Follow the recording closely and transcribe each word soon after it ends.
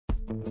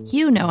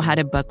You know how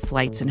to book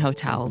flights and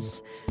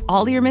hotels.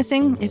 All you're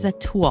missing is a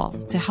tool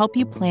to help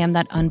you plan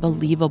that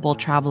unbelievable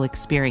travel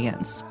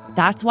experience.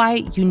 That's why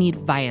you need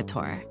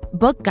Viator.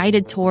 Book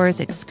guided tours,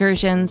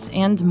 excursions,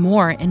 and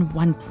more in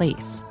one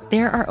place.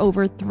 There are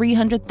over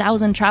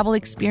 300,000 travel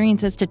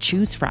experiences to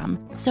choose from,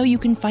 so you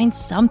can find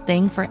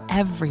something for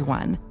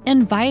everyone.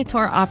 And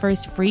Viator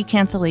offers free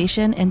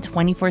cancellation and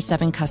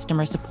 24/7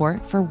 customer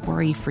support for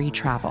worry-free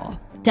travel.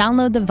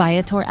 Download the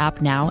Viator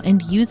app now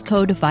and use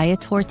code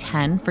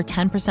Viator10 for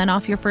 10%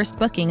 off your first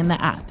booking in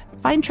the app.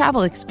 Find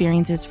travel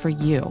experiences for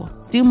you.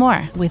 Do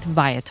more with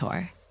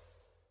Viator.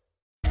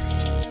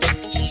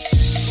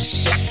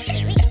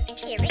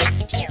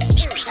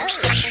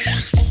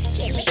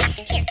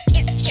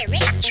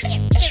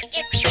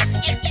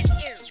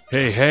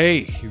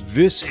 Hey,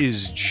 this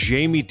is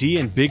Jamie D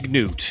and Big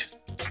Newt.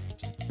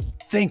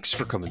 Thanks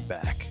for coming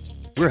back.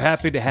 We're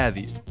happy to have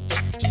you.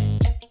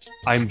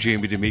 I'm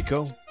Jamie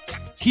D'Amico.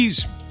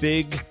 He's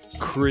Big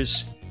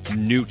Chris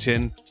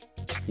Newton.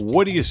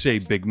 What do you say,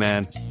 big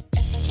man?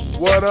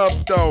 What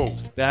up, though?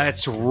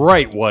 That's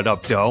right, what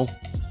up, though?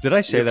 Did I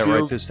say that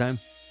right this time?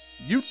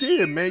 You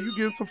did, man. You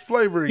get some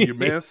flavor in you,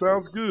 man.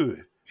 Sounds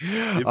good.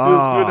 It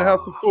feels good to have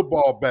some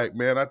football back,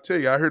 man. I tell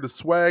you, I heard the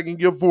swag in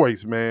your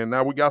voice, man.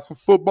 Now we got some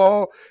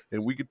football,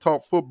 and we can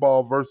talk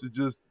football versus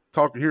just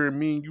hearing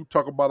me and you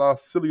talk about our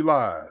silly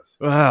lives.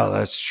 Well,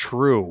 that's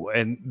true.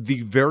 And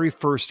the very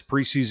first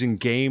preseason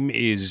game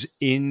is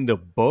in the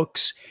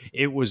books.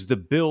 It was the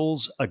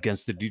Bills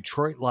against the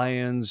Detroit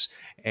Lions,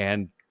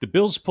 and the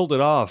Bills pulled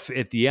it off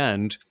at the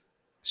end,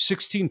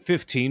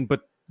 16-15,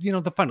 but,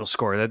 the final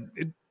score,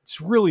 it's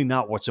really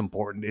not what's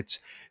important. It's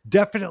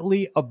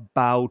definitely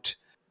about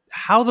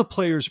how the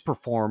players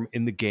perform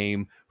in the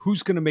game,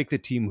 who's going to make the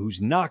team,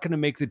 who's not going to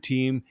make the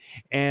team.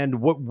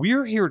 And what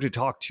we're here to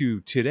talk to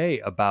you today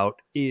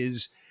about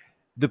is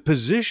the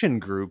position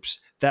groups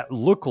that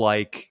look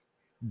like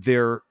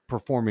they're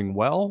performing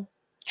well,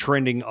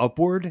 trending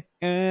upward,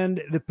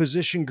 and the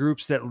position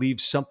groups that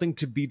leave something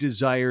to be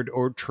desired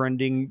or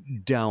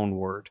trending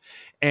downward.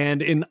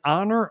 And in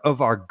honor of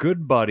our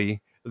good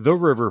buddy, the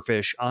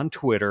Riverfish, on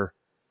Twitter,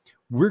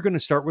 we're going to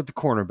start with the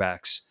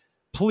cornerbacks.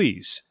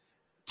 Please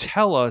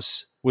tell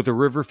us what the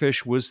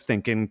Riverfish was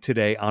thinking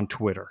today on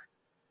Twitter.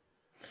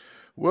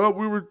 Well,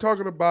 we were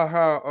talking about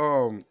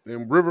how,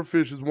 and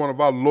Riverfish is one of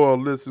our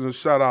loyal listeners.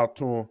 Shout out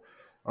to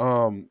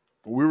him.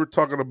 We were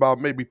talking about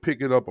maybe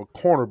picking up a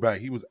cornerback.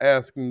 He was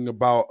asking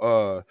about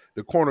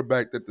the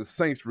cornerback that the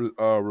Saints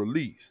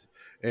released.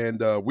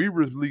 And we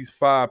released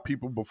 5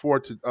 people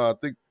before. I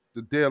think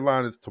the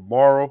deadline is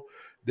tomorrow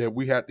that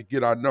we had to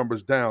get our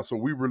numbers down. So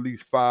we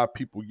released 5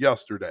 people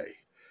yesterday.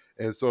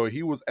 And so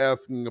he was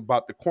asking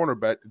about the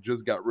cornerback that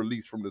just got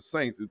released from the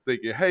Saints and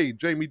thinking, hey,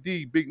 Jamie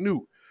D, Big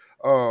Newt.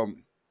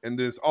 And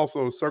there's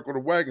also Circle the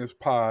Wagons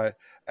Pie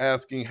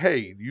asking,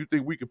 hey, do you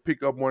think we could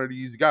pick up one of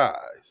these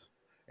guys?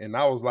 And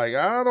I was like,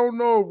 I don't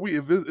know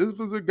if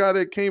it's a guy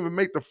that can't even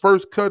make the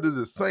first cut of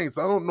the Saints.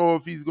 I don't know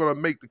if he's going to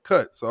make the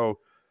cut. So,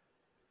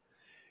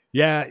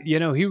 yeah,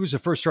 he was a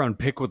first-round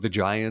pick with the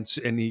Giants,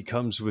 and he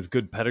comes with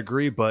good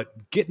pedigree,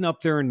 but getting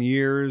up there in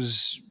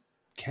years,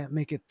 can't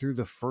make it through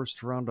the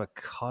first round of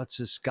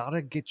cuts. It's got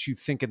to get you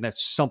thinking that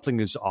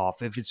something is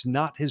off. If it's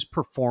not his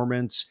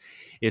performance,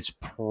 it's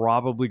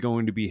probably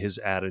going to be his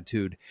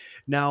attitude.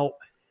 Now,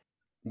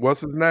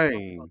 what's his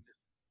name?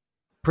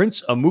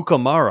 Prince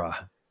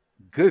Amukamara.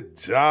 Good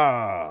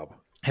job.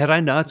 Had I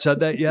not said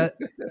that yet?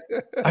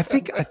 I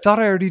thought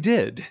I already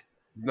did.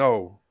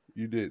 No,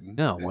 you didn't.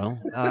 No, well,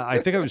 I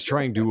think I was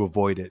trying to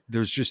avoid it.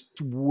 There's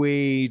just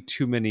way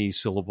too many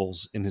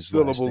syllables in his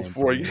last name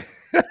for you.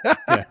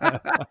 Yeah.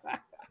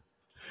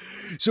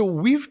 So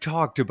we've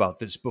talked about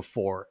this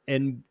before,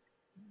 and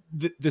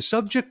the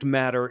subject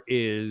matter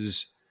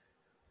is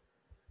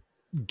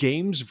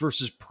games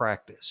versus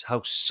practice.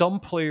 How some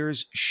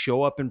players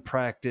show up in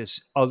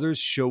practice, others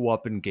show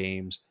up in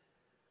games.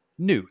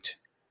 Newt,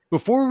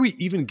 before we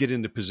even get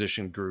into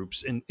position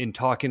groups and in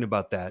talking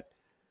about that,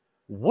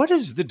 what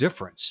is the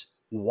difference?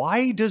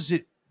 Why is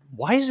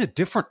it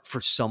different for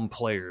some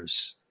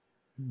players,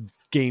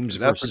 games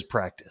versus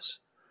practice?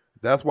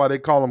 That's why they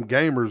call them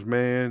gamers,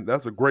 man.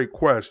 That's a great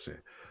question.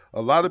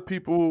 A lot of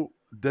people,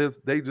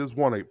 they just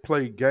want to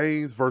play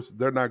games versus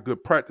they're not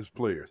good practice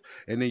players.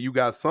 And then you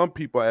got some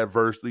people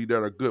adversely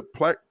that are good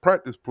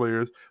practice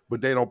players,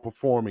 but they don't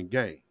perform in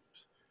games.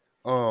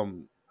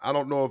 I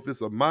don't know if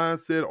it's a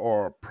mindset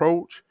or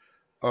approach.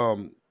 A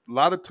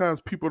lot of times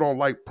people don't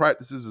like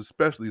practices,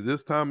 especially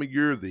this time of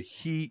year, the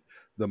heat,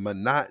 the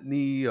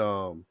monotony,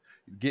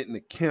 getting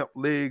the camp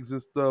legs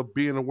and stuff,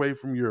 being away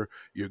from your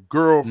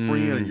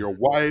girlfriend and your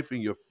wife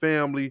and your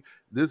family.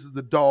 This is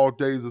the dog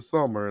days of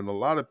summer, and a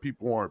lot of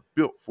people aren't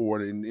built for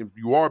it. And if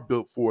you are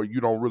built for it,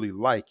 you don't really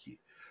like it.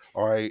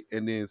 All right.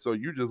 And then so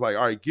you're just like,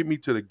 all right, get me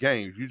to the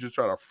games. You just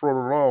try to float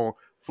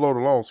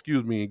along,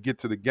 and get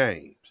to the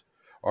games.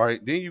 All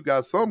right, then you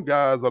got some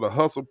guys are the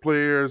hustle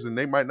players, and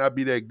they might not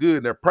be that good,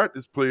 and they're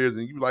practice players,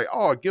 and you like,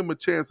 oh, give them a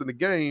chance in the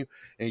game,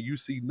 and you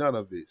see none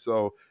of it.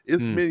 So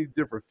it's many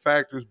different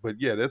factors, but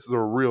yeah, this is a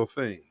real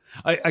thing.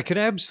 I can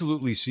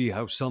absolutely see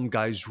how some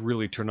guys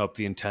really turn up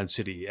the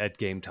intensity at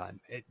game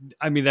time.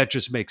 I mean, that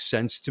just makes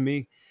sense to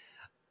me.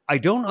 I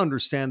don't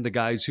understand the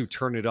guys who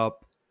turn it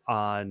up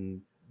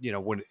on,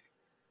 when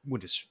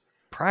it's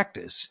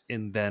practice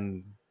and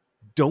then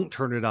don't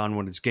turn it on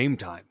when it's game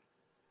time.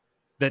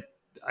 That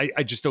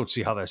I just don't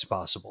see how that's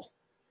possible.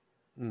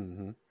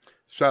 Mm-hmm.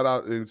 Shout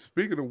out, and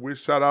speaking of which,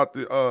 shout out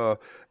to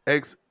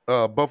ex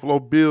Buffalo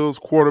Bills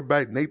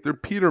quarterback Nathan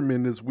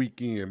Peterman this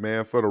weekend,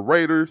 man, for the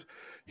Raiders.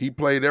 He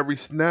played every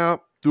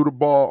snap, threw the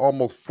ball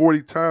almost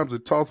 40 times,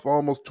 and tossed for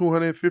almost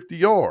 250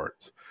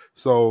 yards.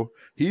 So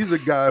he's a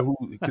guy who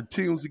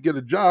continues to get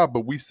a job,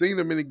 but we've seen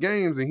him in the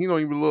games, and he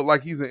don't even look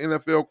like he's an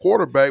NFL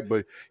quarterback,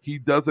 but he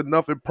does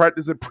enough in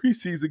practice and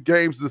preseason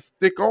games to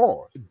stick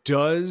on.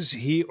 Does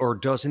he or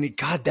doesn't he?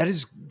 God, that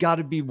has got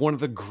to be one of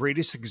the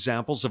greatest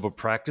examples of a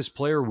practice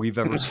player we've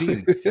ever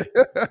seen.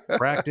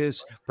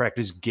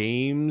 practice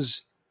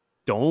games.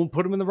 Don't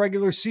put him in the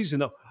regular season,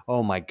 though.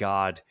 Oh, my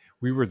God.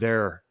 We were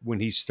there when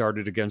he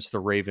started against the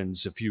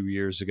Ravens a few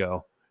years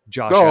ago.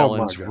 Josh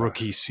Allen's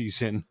rookie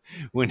season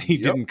when he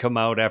didn't come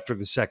out after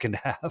the second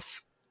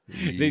half.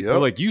 They were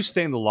like, you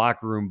stay in the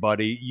locker room,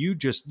 buddy.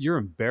 You're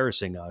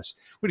embarrassing us.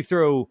 What do you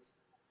throw?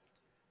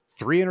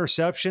 3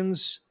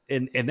 interceptions?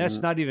 And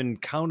that's not even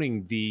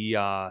counting the,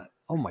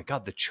 oh my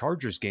God, the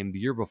Chargers game the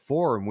year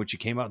before in which he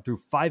came out and threw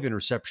 5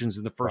 interceptions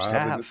in the first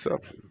half.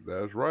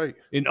 That's right.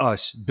 In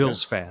us,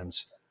 Bills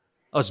fans.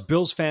 Us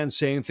Bills fans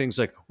saying things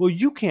like, well,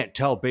 you can't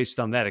tell based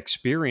on that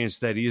experience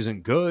that he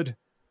isn't good.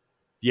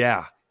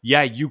 Yeah,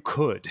 you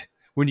could.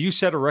 When you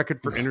set a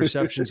record for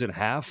interceptions in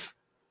half,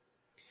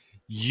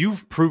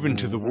 you've proven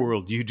to the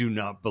world you do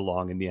not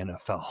belong in the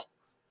NFL.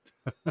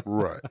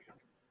 Right.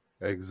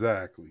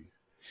 Exactly.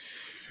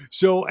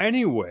 So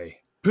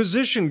anyway,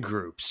 position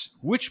groups.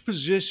 Which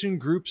position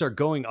groups are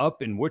going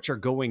up and which are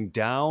going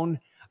down?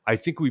 I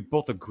think we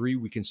both agree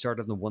we can start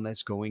on the one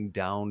that's going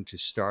down to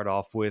start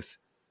off with.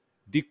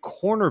 The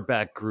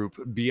cornerback group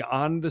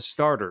beyond the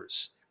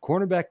starters.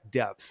 Cornerback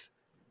depth.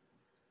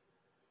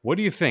 What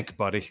do you think,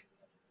 buddy?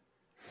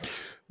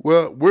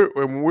 Well,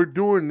 when we're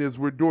doing this,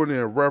 we're doing it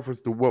in reference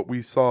to what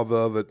we saw the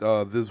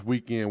other this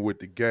weekend with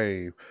the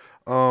game.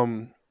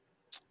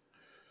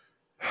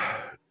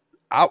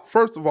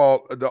 First of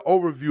all, the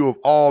overview of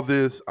all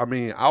this, I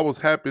mean, I was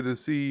happy to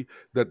see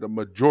that the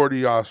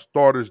majority of our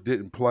starters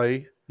didn't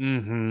play.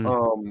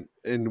 Mm-hmm.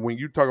 And when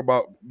you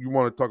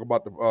want to talk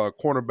about the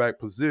cornerback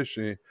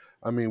position,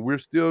 I mean, we're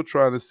still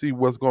trying to see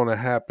what's going to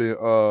happen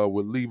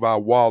with Levi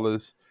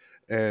Wallace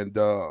and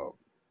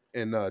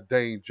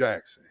Dane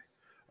Jackson.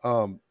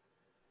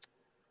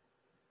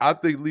 I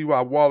think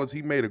Levi Wallace,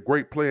 he made a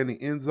great play in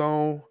the end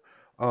zone,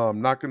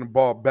 batting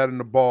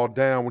the ball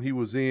down when he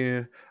was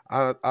in.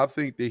 I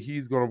think that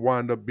he's going to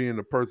wind up being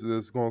the person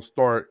that's going to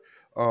start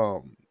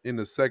in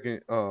the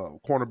second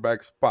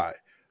cornerback spot.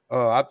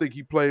 I think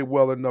he played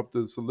well enough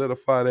to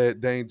solidify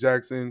that. Dane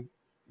Jackson,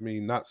 I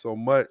mean, not so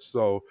much.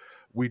 So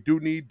we do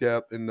need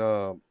depth. And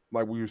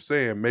like we were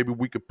saying, maybe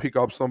we could pick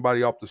up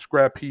somebody off the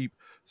scrap heap,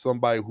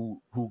 somebody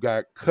who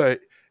got cut,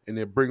 and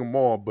then bring them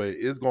on. But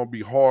it's going to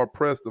be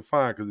hard-pressed to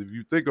find because if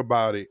you think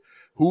about it,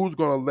 who's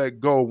going to let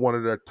go one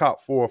of their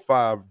top 4 or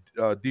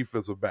 5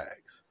 defensive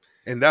backs?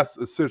 And that's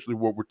essentially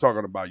what we're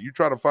talking about. You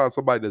try to find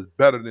somebody that's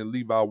better than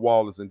Levi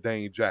Wallace and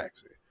Dane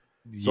Jackson.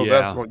 So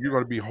you're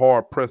going to be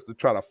hard-pressed to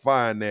try to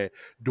find that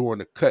during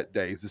the cut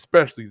days,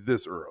 especially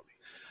this early.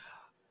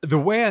 The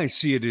way I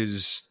see it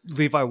is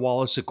Levi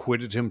Wallace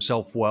acquitted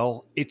himself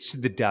well. It's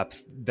the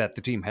depth that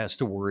the team has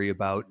to worry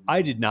about.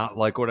 I did not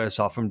like what I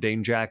saw from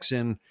Dane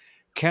Jackson.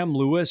 Cam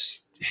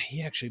Lewis,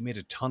 he actually made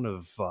a ton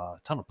of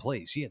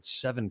plays. He had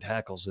 7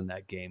 tackles in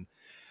that game.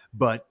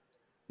 But,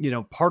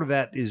 part of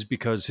that is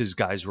because his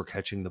guys were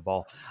catching the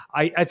ball.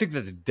 I think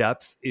that the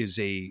depth is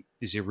a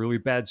really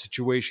bad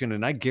situation,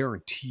 and I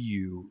guarantee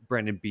you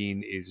Brandon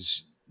Beane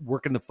is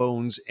working the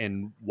phones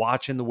and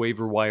watching the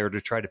waiver wire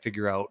to try to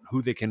figure out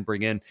who they can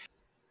bring in.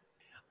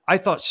 I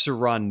thought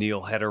Saron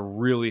Neal had a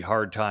really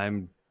hard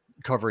time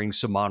covering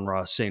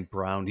Saman-Ra St.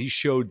 Brown. He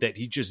showed that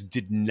he just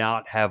did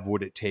not have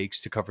what it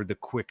takes to cover the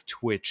quick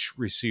twitch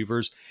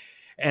receivers.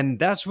 And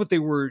that's what they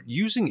were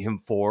using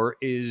him for,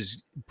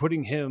 is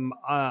putting him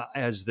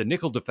as the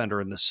nickel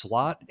defender in the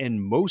slot.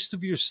 And most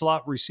of your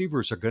slot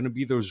receivers are going to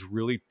be those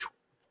really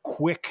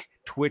quick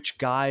twitch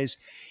guys.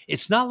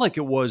 It's not like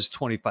it was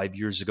 25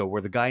 years ago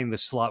where the guy in the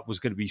slot was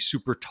going to be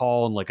super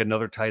tall and like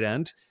another tight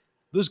end.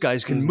 Those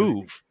guys can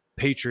move.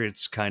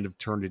 Patriots kind of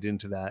turned it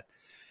into that.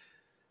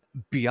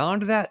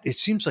 Beyond that, it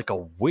seems like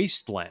a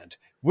wasteland.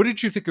 What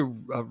did you think of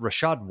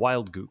Rashad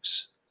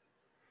Wildgoose?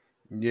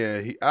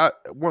 Yeah,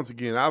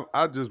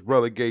 I just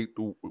relegate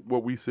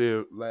what we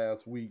said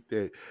last week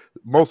that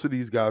most of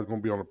these guys are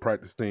going to be on the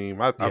practice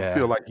team. I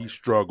feel like he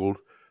struggled.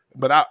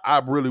 But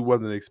I really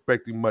wasn't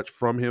expecting much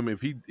from him.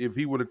 If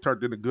he would have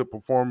turned in a good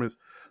performance,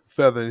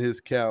 feather in his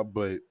cap.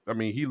 But I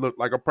mean, he looked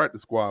like a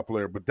practice squad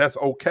player. But that's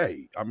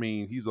okay. I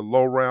mean, he's a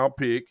low round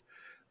pick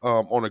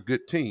on a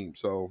good team.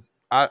 So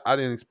I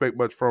didn't expect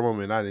much from him,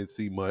 and I didn't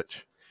see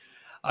much.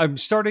 I'm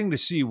starting to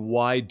see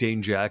why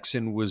Dane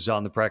Jackson was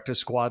on the practice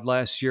squad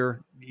last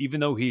year, even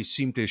though he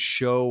seemed to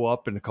show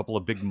up in a couple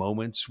of big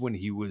moments when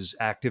he was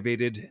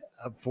activated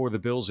for the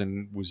Bills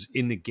and was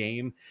in the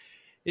game.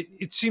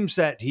 It seems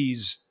that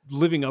he's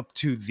living up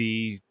to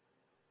the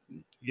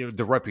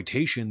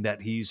reputation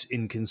that he's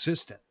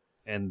inconsistent,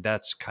 and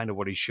that's kind of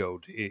what he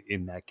showed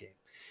in that game.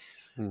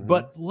 Mm-hmm.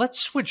 But let's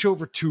switch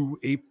over to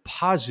a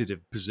positive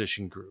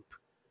position group.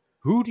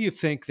 Who do you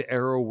think the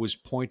arrow was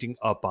pointing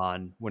up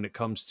on when it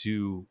comes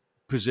to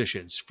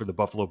positions for the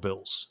Buffalo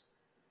Bills?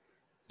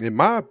 In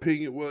my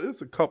opinion, well,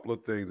 it's a couple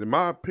of things. In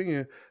my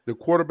opinion, the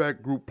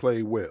quarterback group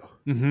played well.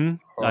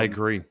 I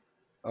agree.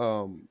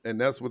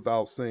 And that's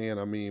without saying.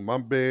 I mean,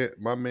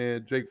 my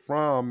man Jake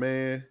Fromm,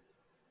 man,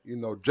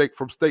 Jake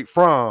from State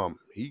Farm,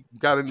 he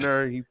got in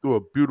there. He threw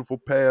a beautiful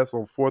pass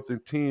on 4th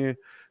and 10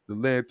 to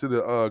land to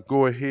the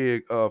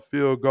go-ahead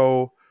field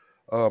goal.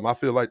 I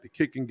feel like the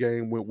kicking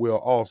game went well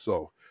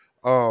also.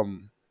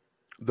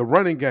 The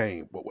running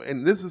game,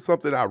 and this is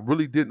something I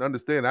really didn't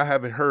understand. I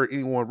haven't heard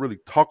anyone really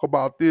talk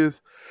about this.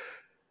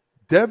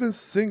 Devin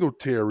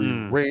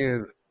Singletary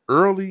ran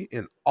early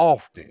and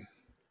often.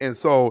 And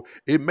so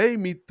it made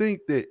me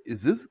think that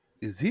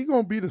is he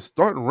going to be the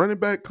starting running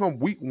back come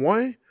week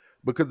 1?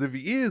 Because if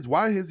he is,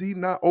 why is he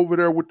not over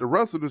there with the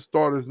rest of the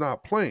starters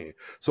not playing?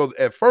 So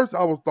at first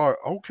I was thought,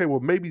 okay, well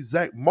maybe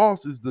Zach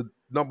Moss is the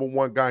number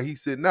 1 guy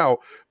he's sitting out,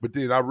 but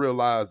then I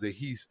realized that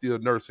he's still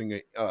nursing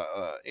an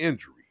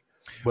injury.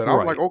 But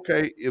I'm like,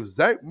 okay, if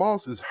Zach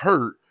Moss is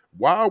hurt,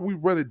 why are we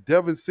running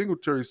Devin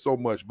Singletary so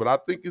much? But I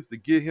think it's to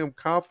get him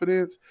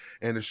confidence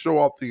and to show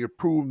off the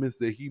improvements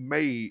that he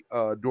made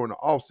during the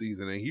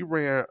offseason. And he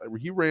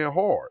ran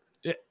hard.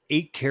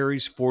 8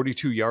 carries,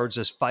 42 yards.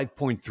 That's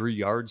 5.3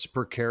 yards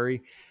per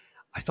carry.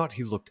 I thought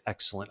he looked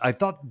excellent. I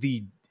thought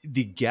the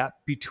gap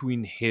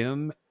between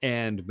him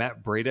and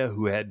Matt Breida,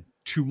 who had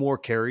 2 more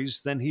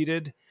carries than he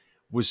did,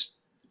 was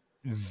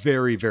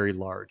very, very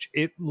large.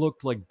 It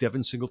looked like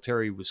Devin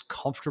Singletary was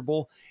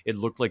comfortable. It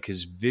looked like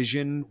his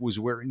vision was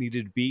where it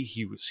needed to be.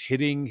 He was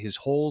hitting his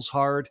holes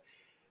hard.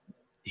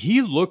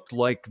 He looked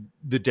like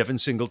the Devin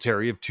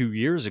Singletary of 2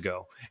 years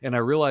ago. And I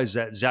realized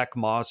that Zach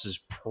Moss is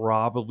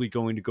probably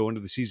going to go into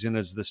the season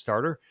as the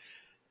starter.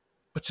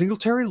 But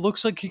Singletary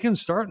looks like he can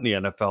start in the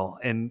NFL.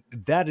 And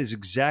that is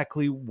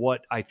exactly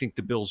what I think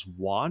the Bills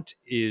want,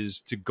 is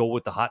to go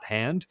with the hot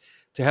hand,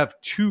 to have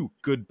 2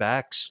 good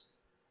backs.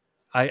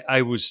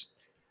 I was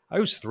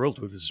thrilled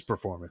with his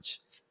performance.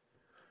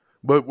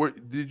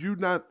 But did you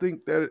not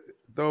think that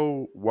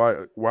though?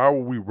 Why were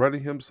we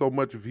running him so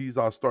much if he's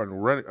our starting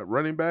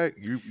running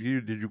back?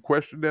 Did you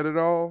question that at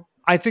all?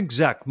 I think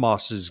Zach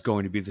Moss is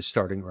going to be the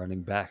starting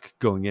running back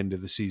going into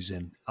the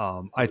season.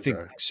 I think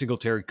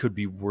Singletary could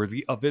be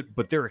worthy of it,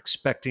 but they're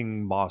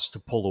expecting Moss to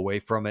pull away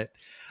from it.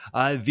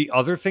 The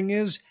other thing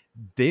is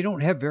they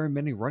don't have very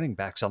many running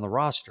backs on the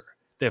roster.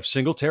 They have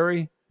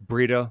Singletary,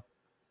 Breida,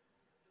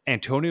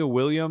 Antonio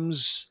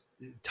Williams,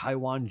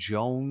 Tywan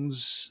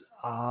Jones.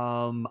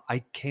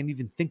 I can't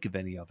even think of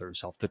any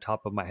others off the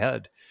top of my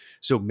head.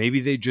 So maybe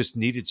they just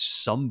needed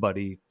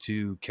somebody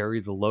to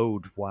carry the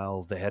load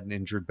while they had an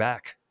injured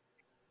back.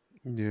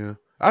 Yeah.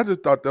 I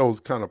just thought that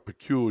was kind of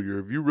peculiar.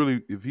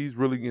 If he's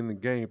really in the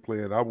game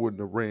plan, I wouldn't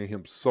have ran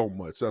him so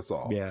much. That's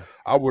all. Yeah.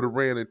 I would have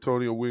ran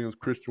Antonio Williams,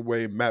 Christian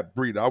Wade, Matt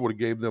Breida. I would have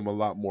gave them a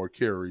lot more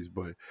carries.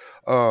 But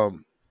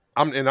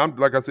I'm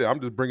like I said,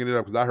 I'm just bringing it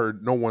up because I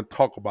heard no one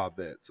talk about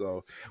that.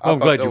 So I'm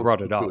glad you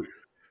brought it up.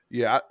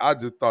 Yeah, I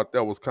just thought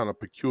that was kind of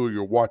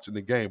peculiar watching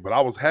the game, but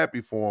I was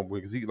happy for him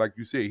because he, like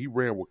you said, he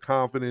ran with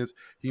confidence.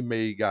 He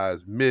made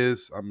guys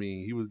miss. I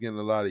mean, he was getting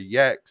a lot of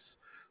yaks.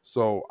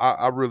 So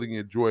I really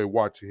enjoyed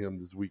watching him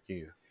this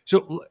weekend.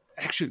 So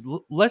actually,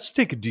 let's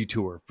take a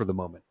detour for the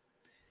moment.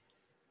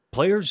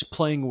 Players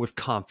playing with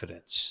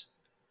confidence.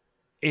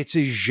 It's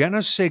a je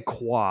ne sais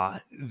quoi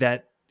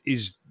that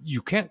is,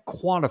 you can't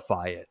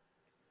quantify it,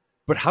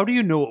 but how do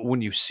you know it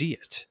when you see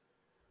it?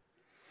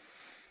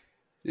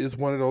 It's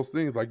one of those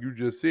things, like you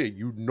just said,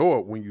 you know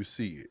it when you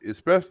see it,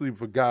 especially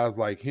for guys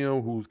like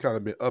him who's kind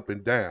of been up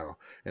and down.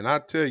 And I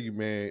tell you,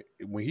 man,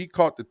 when he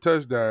caught the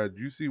touchdown,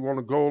 you see on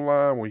the goal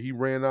line when he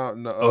ran out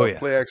in the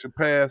play action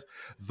pass,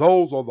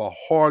 those are the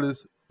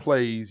hardest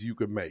plays you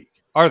can make.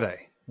 Are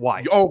they?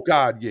 Why? Oh,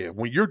 God, yeah.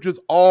 When you're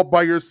just all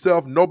by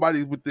yourself,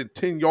 nobody's within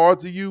 10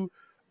 yards of you,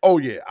 oh,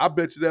 yeah, I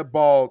bet you that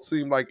ball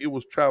seemed like it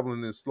was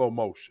traveling in slow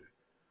motion.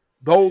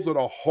 Those are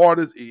the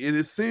hardest, and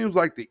it seems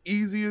like the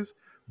easiest,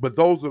 but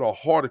those are the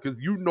hardest because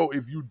you know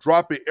if you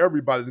drop it,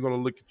 everybody's going to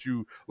look at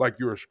you like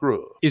you're a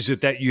scrub. Is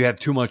it that you have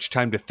too much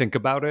time to think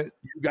about it?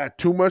 You got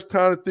too much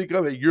time to think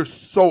of it. You're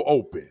so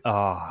open.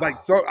 Like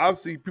I've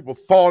seen people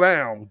fall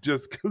down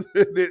just because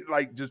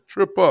they just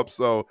trip up.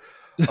 So,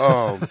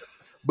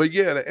 but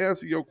yeah, to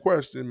answer your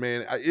question,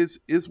 man,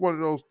 it's one of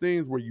those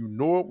things where you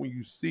know it when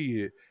you see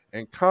it,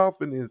 And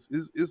confidence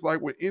is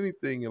like with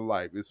anything in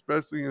life,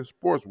 especially in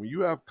sports. When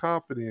you have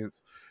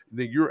confidence,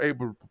 then you're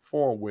able to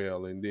perform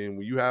well. And then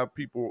when you have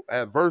people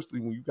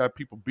adversely, when you got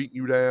people beating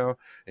you down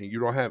and you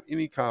don't have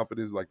any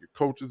confidence, like your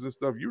coaches and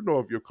stuff, you know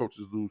if your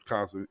coaches lose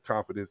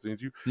confidence in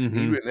you.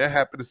 Mm-hmm. And that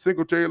happened to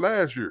Singletary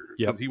last year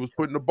because Yep. he was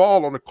putting the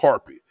ball on the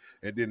carpet.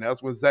 And then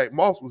that's when Zach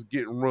Moss was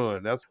getting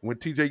run. That's when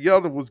TJ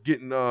Yeldon was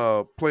getting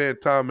playing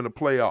time in the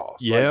playoffs.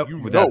 Yep,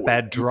 Like, with know that it.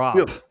 bad You drop.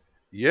 feel it.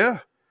 Yeah.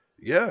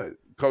 Yeah.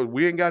 Because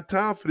we ain't got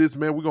time for this,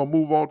 man. We're going to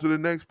move on to the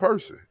next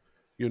person,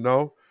 you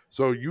know?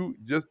 So you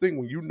just think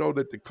when you know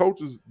that the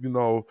coaches,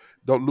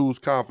 don't lose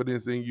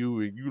confidence in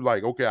you and you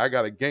like, okay, I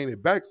got to gain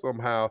it back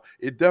somehow,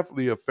 it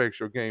definitely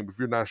affects your game if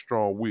you're not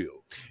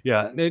strong-willed.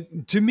 Yeah.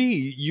 To me,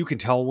 you can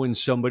tell when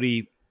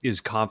somebody is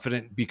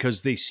confident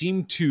because they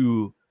seem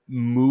to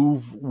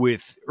move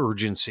with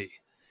urgency.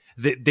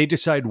 They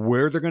decide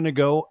where they're going to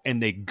go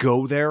and they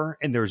go there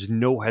and there's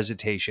no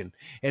hesitation.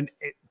 And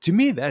to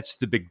me, that's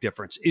the big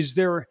difference. Is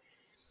there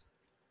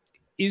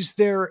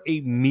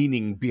a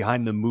meaning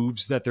behind the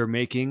moves that they're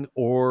making,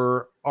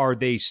 or are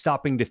they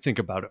stopping to think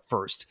about it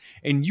first?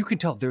 And you can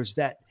tell there's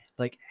that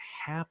like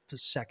half a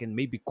second,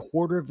 maybe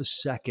quarter of a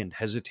second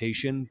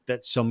hesitation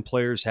that some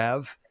players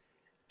have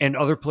and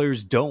other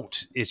players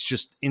don't. It's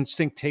just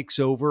instinct takes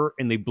over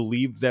and they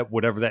believe that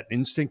whatever that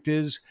instinct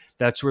is,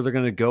 that's where they're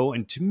going to go.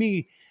 And to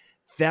me,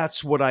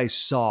 that's what I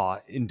saw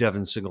in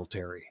Devin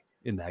Singletary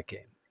in that game.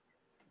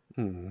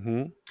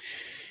 Mm-hmm.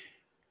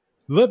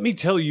 Let me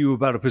tell you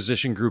about a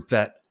position group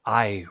that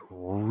I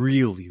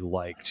really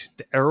liked.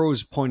 The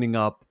arrows pointing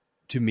up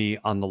to me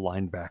on the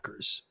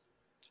linebackers.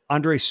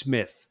 Andre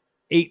Smith,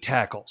 8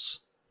 tackles.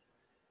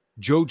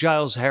 Joe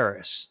Giles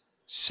Harris,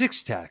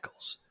 6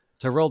 tackles.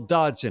 Tyrell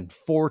Dodson,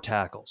 4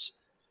 tackles.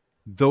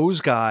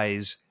 Those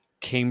guys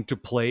came to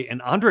play, and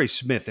Andre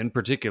Smith in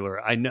particular,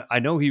 I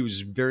know he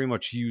was very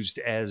much used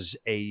as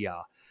a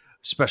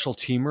special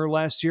teamer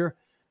last year.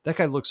 That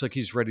guy looks like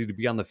he's ready to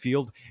be on the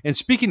field. And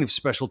speaking of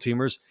special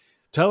teamers,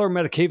 Tyler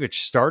Medikevich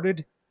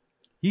started.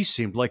 He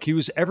seemed like he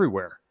was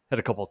everywhere. Had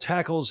a couple of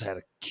tackles, had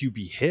a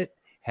QB hit,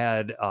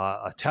 had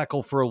a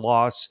tackle for a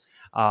loss,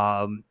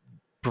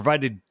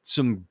 provided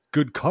some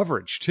good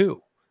coverage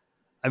too.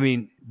 I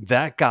mean,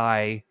 that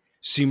guy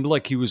seemed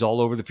like he was all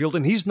over the field,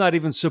 and he's not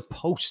even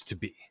supposed to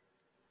be.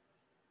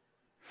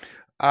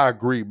 I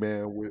agree,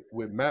 man.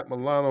 With Matt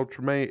Milano,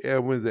 Tremaine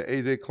Edmonds, and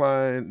AJ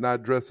Klein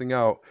not dressing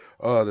out,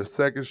 the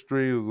second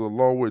string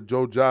along with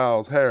Joe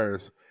Giles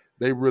Harris,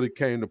 they really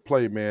came to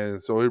play, man.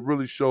 And so it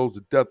really shows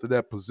the depth of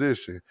that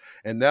position.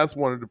 And that's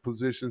one of the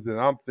positions that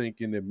I'm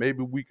thinking that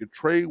maybe we could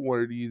trade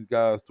one of these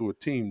guys to a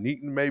team.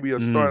 Neaton, maybe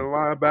a starting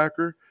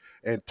linebacker,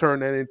 and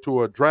turn that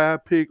into a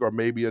draft pick or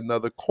maybe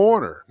another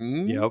corner.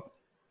 Yep.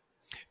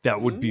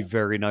 That would be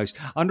very nice.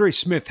 Andre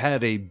Smith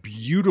had a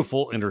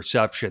beautiful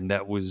interception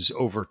that was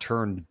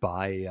overturned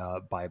by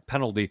a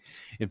penalty.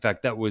 In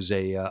fact, that was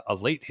a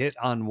late hit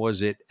on,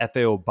 was it Efe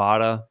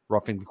Obata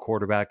roughing the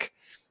quarterback?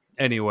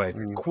 Anyway,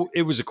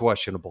 it was a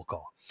questionable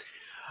call.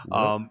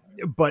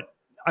 But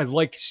I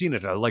liked seeing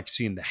it. I liked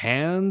seeing the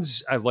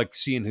hands. I liked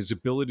seeing his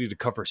ability to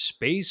cover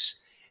space.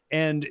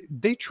 And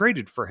they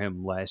traded for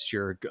him last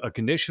year, a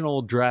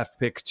conditional draft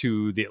pick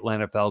to the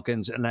Atlanta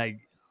Falcons. And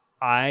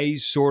I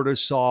sort of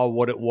saw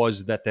what it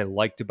was that they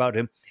liked about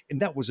him.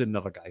 And that was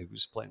another guy who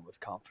was playing with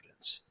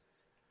confidence.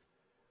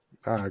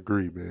 I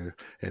agree, man.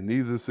 And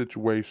these are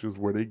situations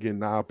where they get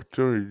an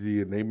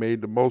opportunity and they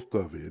made the most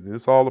of it. And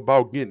it's all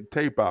about getting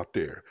tape out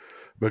there.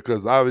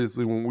 Because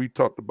obviously when we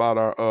talked about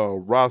our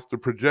roster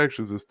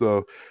projections and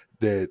stuff,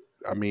 that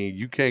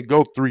you can't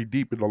go 3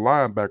 deep in the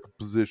linebacker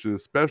position,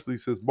 especially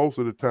since most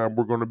of the time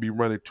we're going to be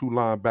running 2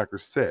 linebacker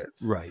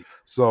sets. Right.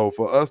 So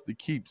for us to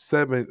keep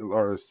 7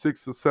 or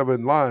 6 or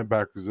 7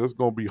 linebackers, it's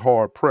going to be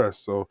hard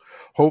pressed. So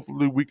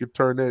hopefully we can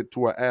turn that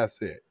into an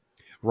asset.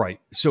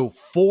 Right. So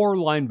 4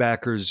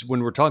 linebackers,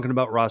 when we're talking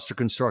about roster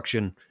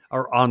construction,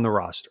 are on the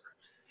roster.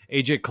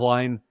 AJ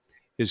Klein,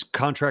 his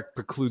contract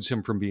precludes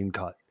him from being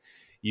cut.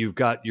 You've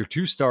got your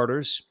 2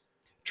 starters,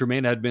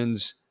 Tremaine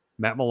Edmonds,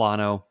 Matt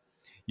Milano.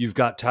 You've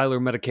got Tyler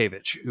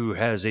Medikevich, who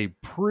has a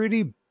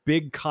pretty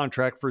big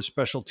contract for a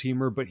special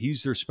teamer, but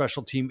he's their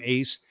special team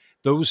ace.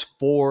 Those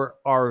 4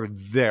 are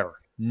there,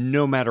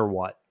 no matter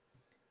what.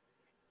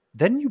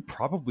 Then you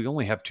probably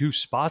only have 2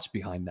 spots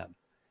behind them.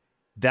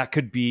 That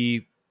could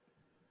be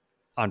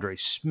Andre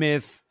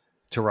Smith,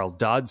 Tyrell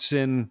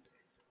Dodson.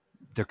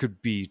 There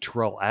could be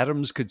Terrell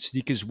Adams could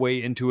sneak his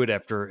way into it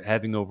after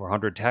having over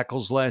 100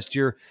 tackles last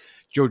year.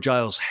 Joe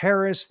Giles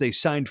Harris, they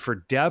signed for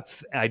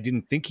depth. I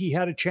didn't think he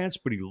had a chance,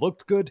 but he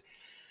looked good.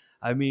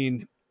 I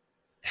mean,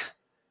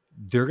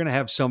 they're going to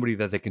have somebody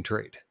that they can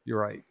trade. You're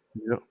right.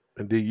 Yep.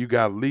 And then you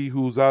got Lee,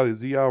 who's out.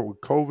 Is he out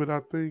with COVID, I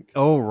think?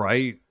 Oh,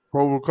 right.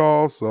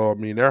 Protocol. So,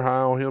 they're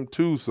high on him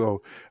too.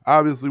 So,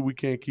 obviously, we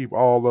can't keep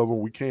all of them.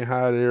 We can't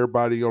hide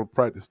everybody on the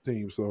practice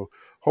team. So,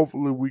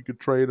 hopefully, we could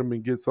trade them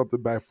and get something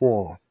back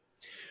for them.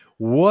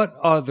 What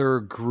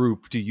other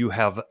group do you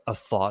have a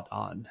thought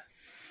on?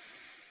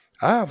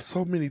 I have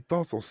so many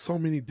thoughts on so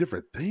many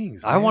different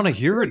things. I want to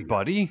hear it,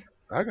 buddy.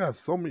 I got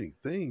so many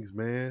things,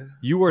 man.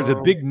 You are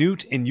the big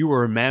Newt, and you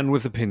are a man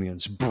with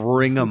opinions.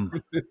 Bring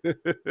them.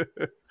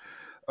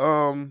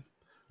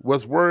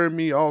 What's worrying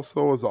me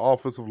also is the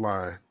offensive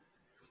line.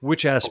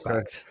 Which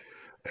aspect?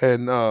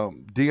 And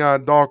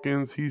Deion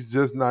Dawkins, he's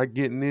just not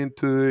getting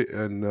into it.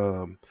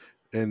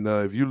 And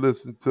if you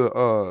listen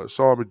to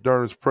Sean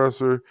McDermott's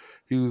presser,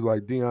 he was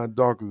like, Deion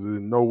Dawkins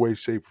in no way,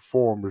 shape, or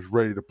form is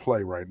ready to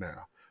play right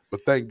now.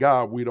 But thank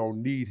God we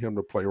don't need him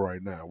to play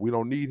right now. We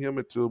don't need him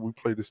until we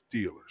play the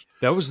Steelers.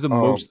 That was the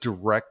most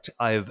direct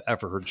I have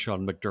ever heard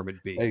Sean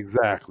McDermott be.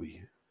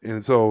 Exactly.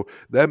 And so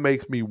that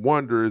makes me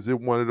wonder, is it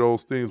one of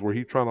those things where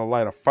he's trying to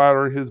light a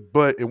fire in his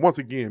butt? And once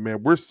again,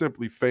 man, we're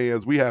simply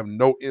fans. We have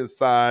no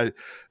inside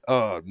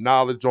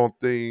knowledge on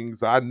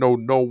things. I know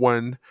no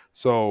one.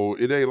 So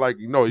it ain't like,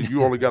 you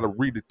only got to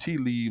read the tea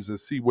leaves and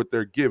see what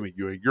they're giving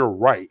you. And you're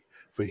right.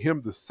 For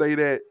him to say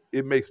that,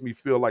 it makes me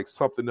feel like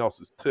something else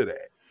is to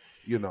that,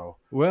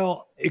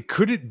 Well,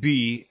 could it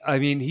be? I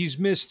mean, he's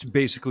missed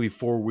basically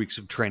 4 weeks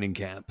of training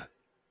camp,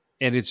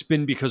 and it's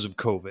been because of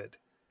COVID.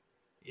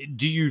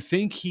 Do you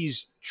think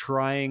he's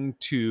trying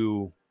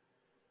to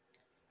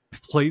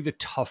play the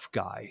tough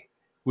guy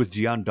with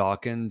Deion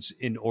Dawkins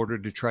in order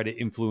to try to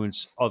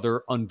influence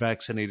other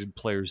unvaccinated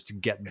players to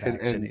get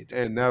vaccinated?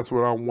 And that's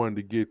what I wanted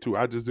to get to.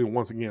 I just didn't.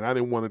 Once again, I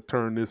didn't want to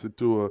turn this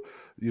into a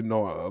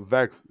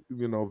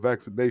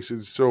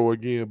vaccination show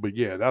again. But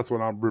yeah, that's what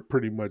I'm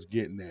pretty much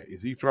getting at.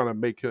 Is he trying to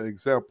make an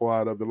example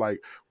out of it? Like,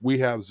 we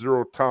have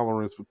zero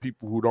tolerance for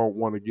people who don't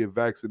want to get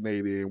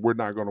vaccinated, and we're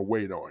not going to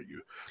wait on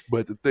you.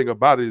 But the thing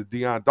about it is,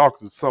 Deion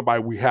Dawkins is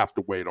somebody we have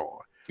to wait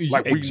on.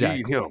 Like, we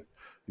need him.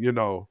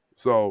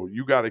 So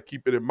you got to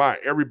keep it in mind.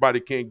 Everybody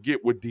can't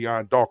get what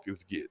Deion Dawkins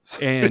gets.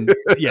 And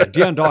yeah,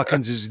 Deion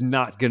Dawkins is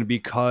not going to be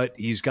cut.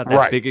 He's got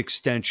that big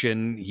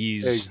extension.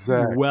 He's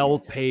well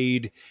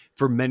paid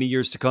for many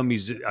years to come.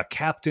 He's a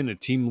captain, a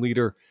team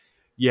leader.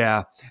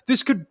 Yeah,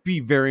 this could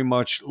be very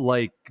much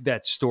like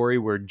that story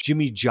where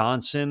Jimmy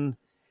Johnson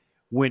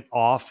went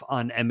off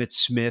on Emmitt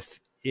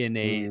Smith in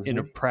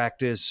a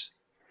practice,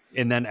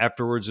 and then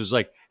afterwards was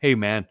like, "Hey,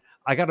 man,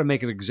 I got to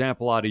make an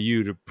example out of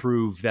you to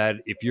prove that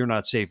if you're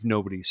not safe,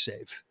 nobody's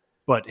safe.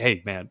 But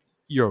hey, man,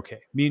 you're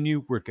okay. Me and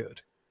you, we're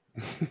good."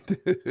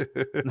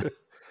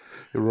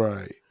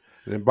 Right.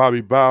 And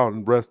Bobby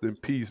Bowden, rest in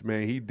peace,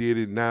 man. He did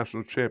a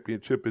national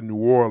championship in New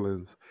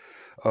Orleans.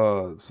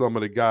 Some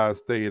of the guys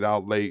stayed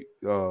out late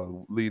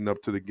leading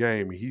up to the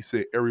game. And he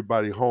sent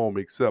everybody home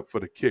except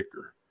for the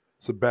kicker,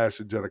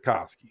 Sebastian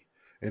Janikowski.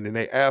 And then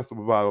they asked him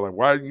about it, like,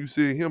 why didn't you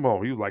send him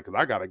home? He was like, because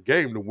I got a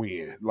game to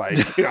win. Like,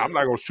 I'm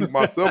not going to shoot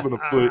myself in the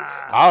foot.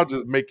 I'll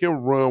just make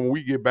him run when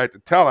we get back to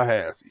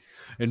Tallahassee.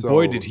 And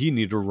boy, did he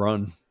need to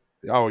run.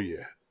 Oh,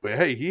 yeah. But,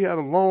 hey, he had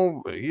a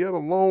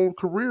long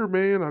career,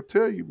 man. I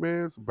tell you,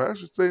 man.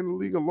 Sebastian stayed in the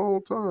league a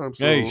long time.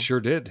 So, yeah, he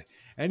sure did.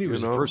 And he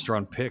was a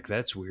first-round pick.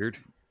 That's weird.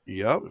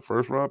 Yep,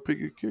 first-round pick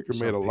and kicker.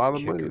 Made a lot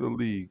of money in the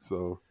league.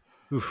 So,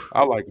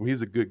 I like him.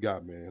 He's a good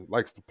guy, man.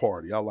 Likes to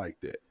party. I like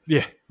that.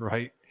 Yeah,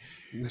 right.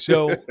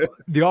 So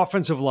the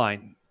offensive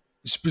line,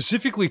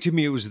 specifically to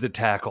me, it was the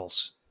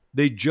tackles.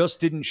 They just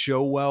didn't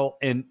show well.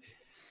 And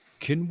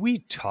can we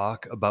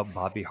talk about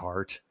Bobby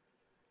Hart?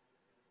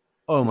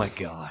 Oh my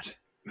God.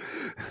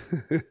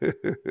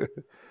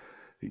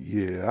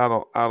 Yeah,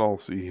 I don't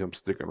see him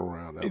sticking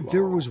around that long.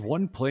 There was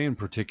one play in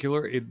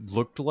particular. It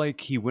looked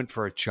like he went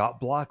for a chop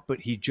block,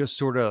 but he just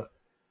sort of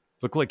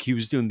looked like he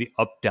was doing the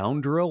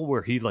up-down drill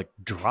where he like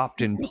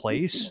dropped in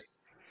place.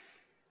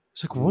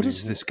 It's like, what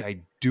is this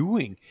guy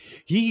doing?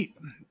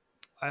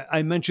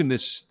 I mentioned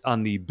this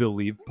on the Bill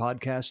Leave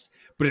podcast,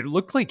 but it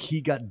looked like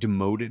he got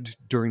demoted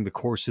during the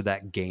course of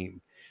that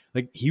game.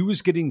 Like, he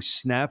was getting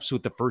snaps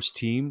with the first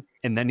team,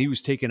 and then he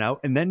was taken out,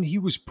 and then he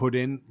was put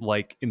in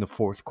like in the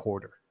fourth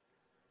quarter.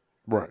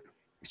 Right.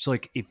 It's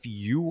like, if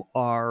you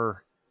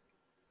are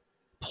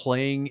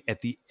playing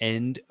at the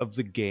end of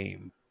the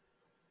game,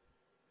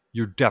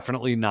 you're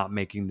definitely not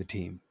making the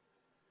team.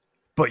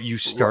 But you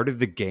started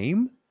the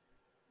game?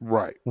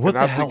 Right. What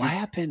the hell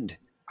happened?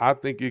 I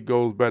think it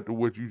goes back to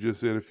what you just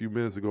said a few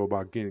minutes ago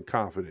about getting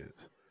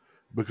confidence.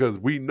 Because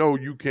we know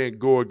you can't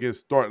go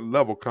against starting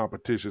level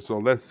competition. So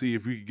let's see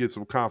if we can get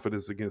some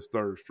confidence against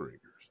third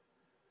stringers.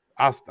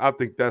 I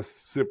think that's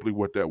simply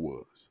what that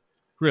was.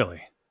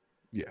 Really?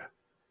 Yeah.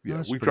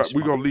 Yeah. We're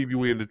going to leave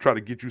you in to try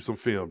to get you some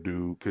film,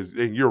 dude.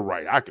 And you're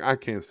right. I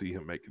can't see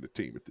him making the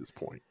team at this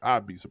point.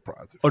 I'd be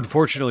surprised.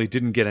 Unfortunately, it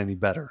didn't get any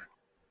better.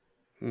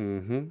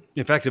 Mm-hmm.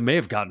 In fact, it may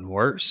have gotten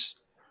worse.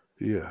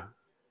 Yeah.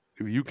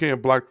 If you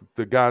can't block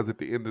the guys at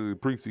the end of the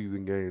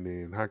preseason game,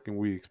 then how can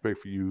we expect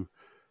for you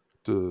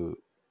to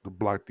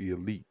block the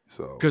elite?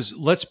 So, because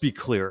let's be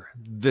clear,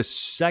 the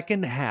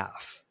second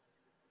half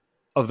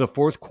of the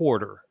fourth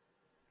quarter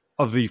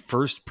of the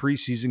first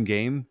preseason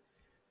game,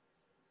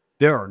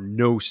 there are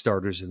no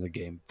starters in the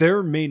game.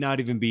 There may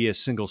not even be a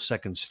single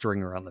second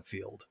stringer on the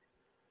field.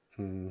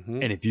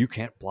 Mm-hmm. And if you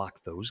can't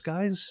block those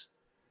guys,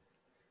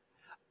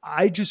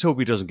 I just hope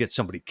he doesn't get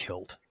somebody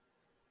killed.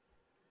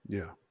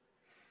 Yeah.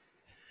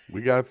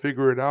 We got to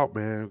figure it out,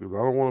 man, because I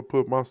don't want to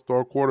put my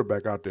star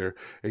quarterback out there.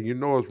 And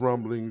it's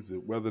rumblings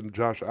that whether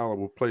Josh Allen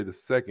will play the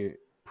second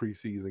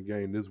preseason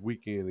game this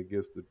weekend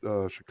against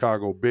the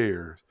Chicago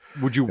Bears.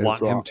 Would you And want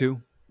so, him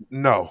to?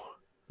 no,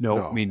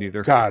 No, me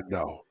neither. God,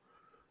 no.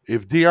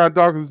 If Deion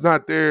Dawkins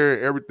not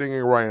there, everything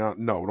ain't right out.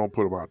 No, don't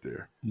put him out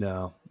there.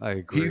 No, I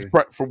agree.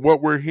 From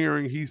what we're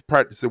hearing, he's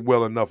practicing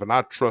well enough, and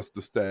I trust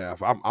the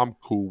staff. I'm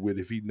cool with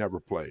if he never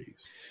plays.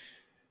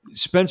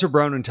 Spencer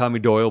Brown and Tommy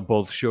Doyle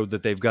both showed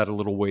that they've got a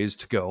little ways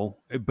to go,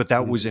 but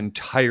that was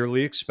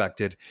entirely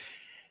expected.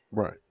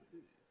 Right.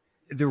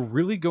 They're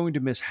really going to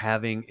miss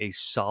having a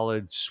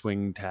solid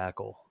swing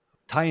tackle.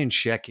 Ty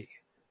Shecky,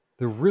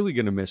 they're really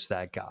going to miss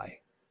that guy.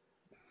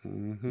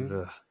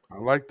 Mm-hmm. I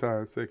like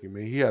Ty Shecky,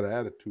 man. He had an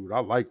attitude. I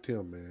liked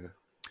him, man.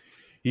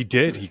 He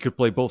did. He could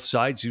play both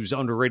sides. He was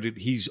underrated.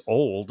 He's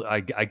old. I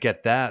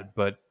get that.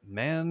 But,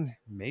 man,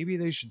 maybe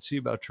they should see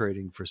about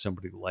trading for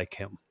somebody like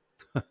him.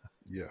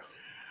 Yeah.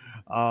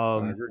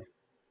 I agree.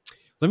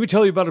 Let me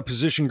tell you about a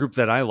position group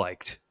that I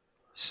liked.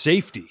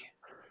 Safety.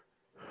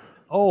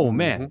 Oh,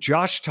 man.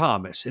 Josh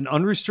Thomas, an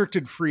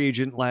unrestricted free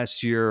agent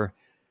last year.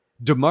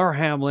 Damar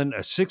Hamlin, a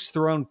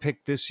 6th-round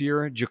pick this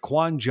year.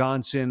 Jaquan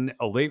Johnson,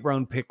 a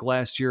late-round pick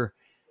last year.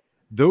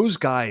 Those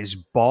guys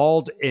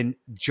balled, and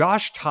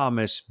Josh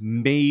Thomas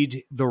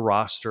made the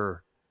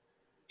roster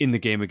in the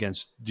game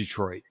against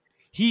Detroit.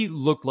 He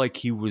looked like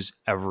he was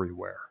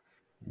everywhere.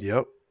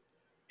 Yep.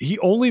 He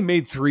only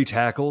made 3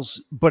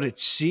 tackles, but it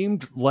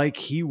seemed like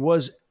he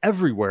was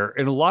everywhere.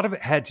 And a lot of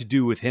it had to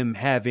do with him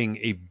having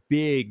a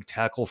big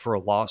tackle for a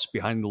loss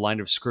behind the line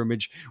of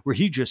scrimmage where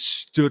he just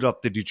stood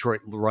up the Detroit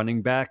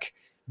running back,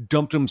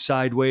 dumped him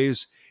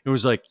sideways, and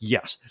was like,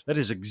 yes, that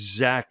is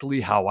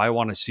exactly how I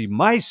want to see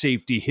my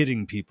safety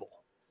hitting people.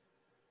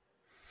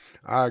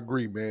 I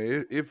agree,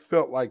 man. It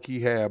felt like he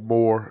had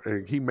more,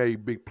 and he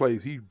made big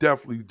plays. He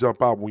definitely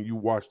jumped out when you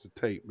watch the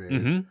tape,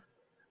 man.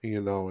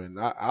 And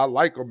I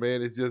like him,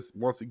 man. It's just,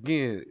 once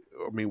again,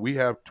 I mean, we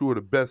have 2 of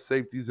the best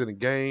safeties in the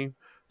game,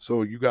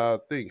 so you got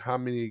to think, how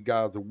many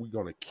guys are we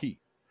going to keep?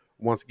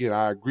 Once again,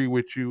 I agree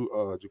with you.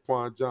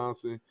 Jaquan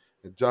Johnson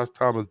and Josh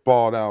Thomas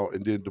balled out,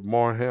 and then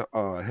Damar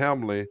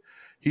Hamlin,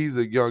 he's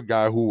a young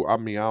guy who, I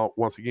mean,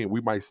 once again,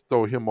 we might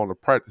throw him on the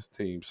practice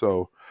team.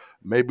 So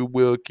maybe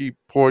we'll keep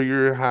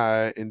Poyer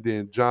high and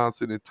then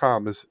Johnson and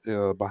Thomas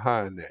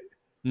behind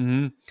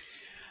that.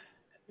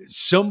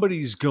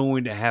 Somebody's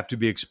going to have to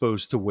be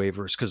exposed to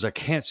waivers because I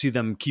can't see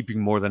them keeping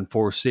more than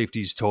 4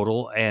 safeties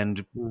total.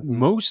 And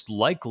most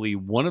likely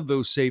one of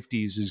those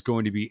safeties is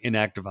going to be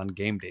inactive on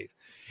game days.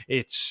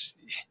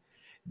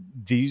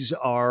 These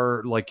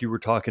are, like you were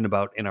talking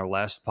about in our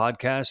last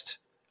podcast,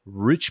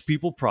 rich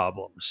people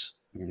problems.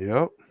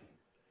 Yep.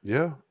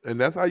 Yeah. And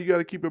that's how you got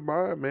to keep in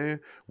mind, man.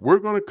 We're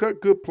going to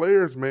cut good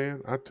players,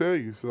 man. I tell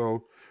you.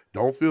 So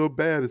don't feel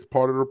bad. It's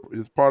part of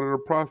the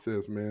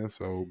process, man.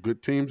 So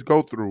good teams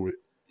go through it.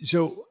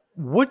 So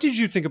what did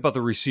you think about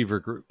the receiver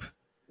group?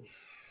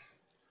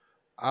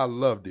 I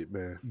loved it,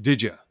 man.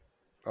 Did you?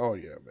 Oh,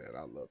 yeah, man.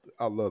 I loved it.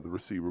 I love the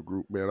receiver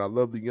group, man. I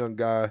love the young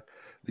guy,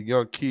 the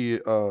young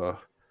kid,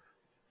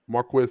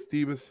 Marquez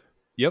Stevenson.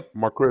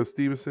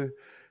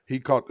 He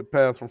caught the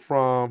pass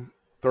from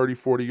 30,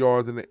 40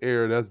 yards in the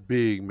air. That's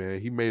big, man.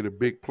 He made a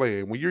big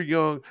play. And when you're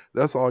young,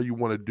 that's all you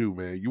want to do,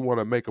 man. You want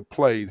to make a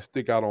play to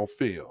stick out on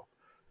film,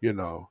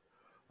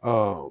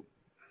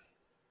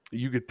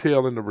 You could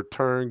tell in the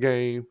return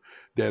game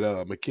that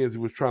McKenzie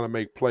was trying to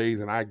make plays,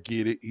 and I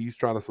get it. He's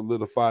trying to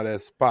solidify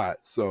that spot.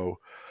 So,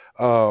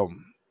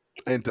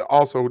 and to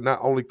also not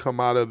only come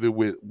out of it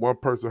with one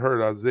person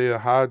hurt, Isaiah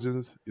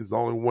Hodgins is the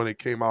only one that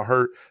came out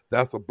hurt.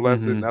 That's a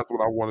blessing. That's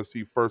what I want to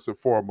see first and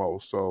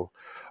foremost. So,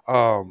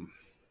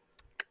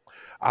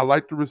 I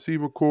like the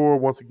receiver core.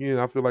 Once again,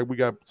 I feel like we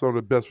got some of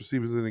the best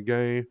receivers in the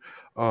game.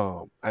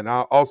 And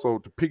I also,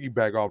 to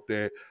piggyback off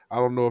that, I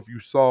don't know if you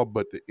saw,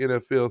 but the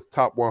NFL's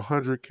top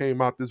 100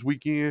 came out this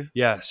weekend.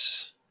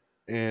 Yes.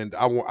 And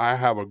I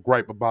have a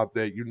gripe about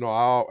that.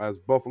 As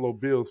Buffalo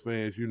Bills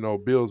fans,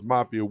 Bills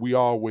Mafia, we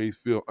always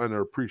feel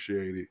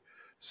underappreciated.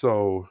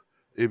 So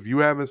if you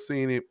haven't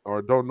seen it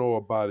or don't know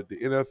about it, the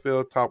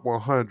NFL Top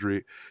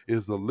 100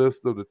 is a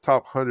list of the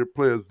top 100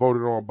 players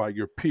voted on by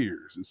your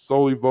peers. It's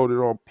solely voted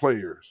on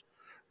players,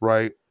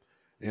 right?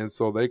 And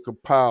so they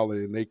compile it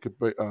and they could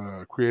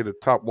create a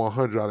top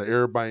 100 out of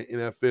everybody in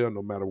NFL,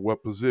 no matter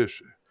what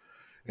position.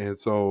 And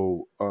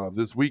so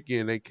this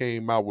weekend they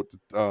came out with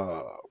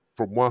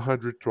from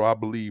 100 to, I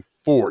believe,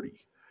 40.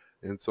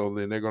 And so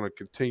then they're going to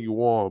continue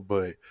on.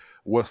 But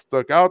what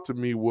stuck out to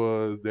me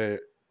was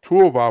that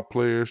 2 of our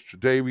players,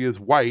 Tre'Davious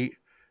White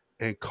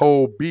and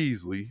Cole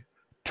Beasley,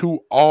 2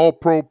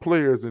 all-pro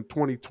players in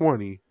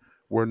 2020,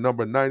 were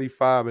number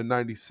 95 and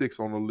 96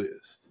 on the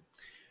list.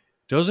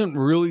 Doesn't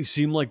really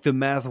seem like the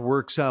math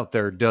works out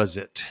there, does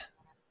it?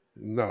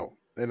 No.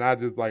 And I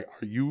just like,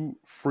 are you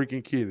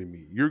freaking kidding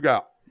me? You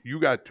got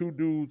 2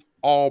 dudes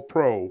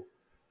all-pro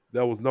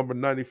that was number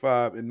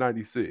 95 and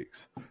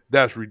 96.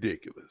 That's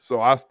ridiculous.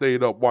 So I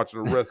stayed up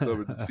watching the rest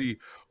of it to see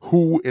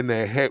who in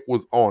the heck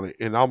was on it.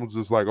 And I was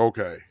just like,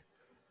 okay,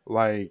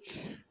 like,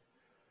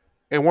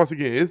 And once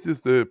again, it's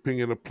just the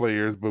opinion of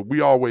players, but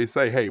we always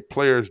say, hey,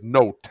 players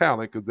know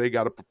talent because they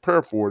got to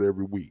prepare for it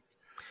every week.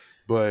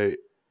 But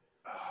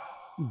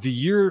the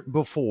year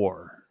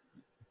before,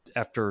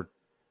 after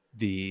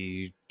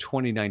the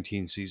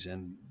 2019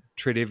 season,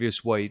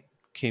 Tre'Davious White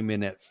came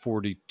in at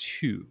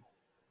 42.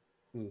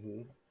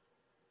 mm-hmm.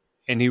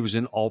 And he was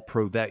an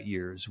All-Pro that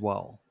year as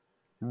well.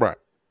 Right.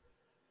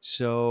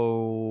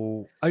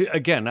 So,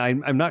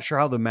 I'm not sure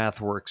how the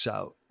math works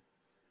out.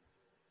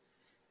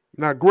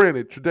 Now,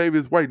 granted,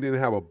 Tre'Davious White didn't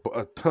have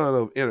a ton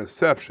of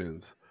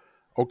interceptions,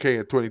 in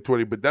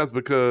 2020, but that's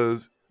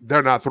because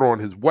they're not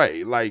throwing his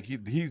way. Like,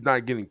 he's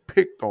not getting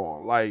picked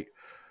on. Like,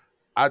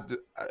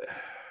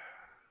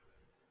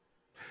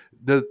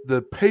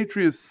 the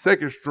Patriots'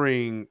 second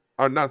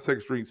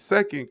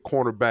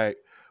cornerback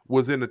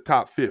was in the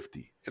top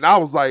 50. And I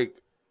was like,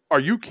 are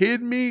you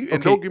kidding me?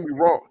 And don't get me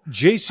wrong.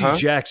 J.C.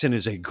 Jackson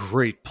is a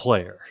great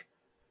player.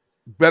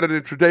 Better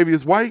than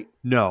Tre'Davious White?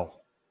 No.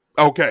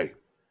 Okay.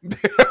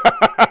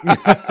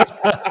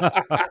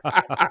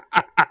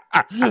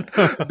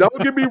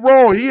 Don't get me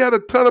wrong. He had a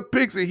ton of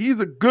picks and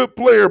he's a good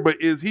player,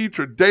 but is he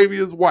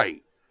Tre'Davious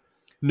White?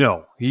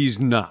 No,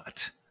 he's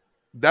not.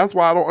 That's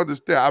why I don't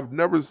understand. I've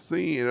never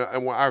seen,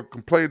 and when I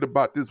complained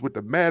about this with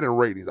the Madden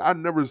ratings, I've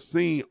never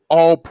seen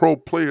all pro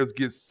players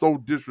get so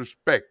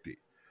disrespected.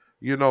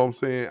 You know what I'm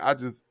saying?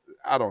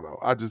 I don't know.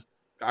 I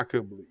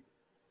couldn't believe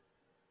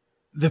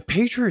it. The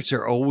Patriots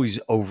are always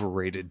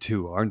overrated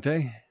too, aren't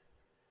they?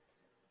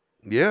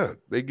 Yeah,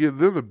 they give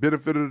them the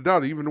benefit of the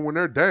doubt even when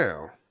they're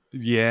down.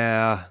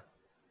 Yeah.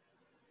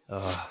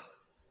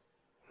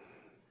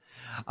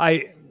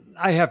 I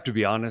have to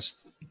be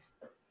honest.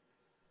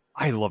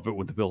 I love it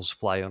when the Bills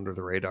fly under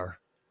the radar.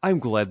 I'm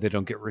glad they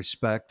don't get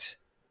respect.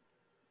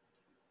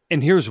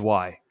 And here's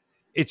why.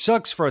 It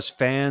sucks for us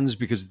fans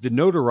because the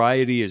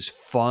notoriety is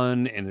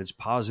fun and it's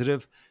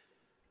positive,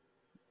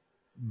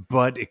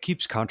 but it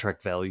keeps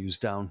contract values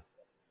down.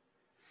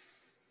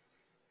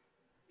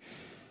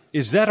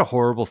 Is that a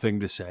horrible thing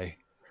to say?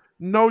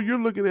 No, you're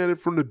looking at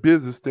it from the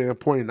business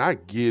standpoint, and I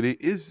get it.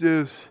 It's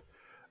just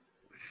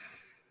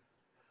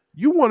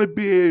you want to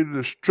be able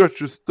to stretch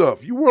your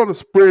stuff. You want to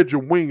spread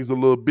your wings a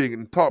little bit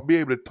and be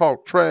able to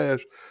talk trash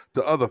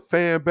to other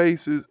fan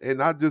bases.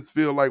 And I just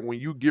feel like when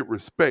you get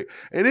respect,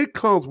 and it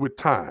comes with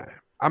time.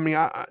 I mean,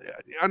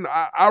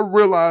 I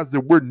realize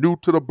that we're new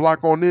to the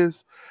block on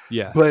this.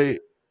 Yeah. But,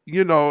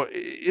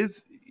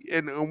 it's,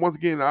 and once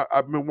again,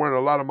 I've been wearing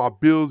a lot of my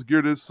Bills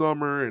gear this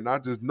summer, and I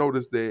just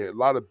noticed that a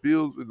lot of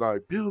Bills,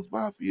 like Bills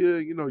Mafia,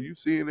 you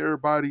seeing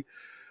everybody.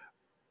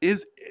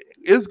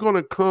 It's going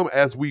to come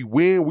as we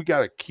win. We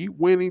got to keep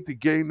winning to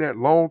gain that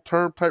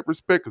long-term type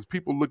respect because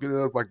people looking at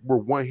us like we're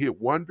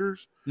one-hit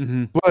wonders.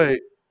 Mm-hmm. But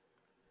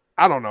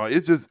I don't know.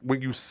 It's just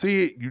when you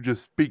see it, you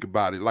just speak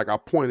about it. Like I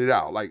pointed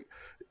out, like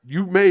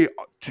you made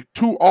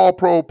two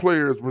all-pro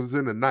players was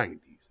in the 90s,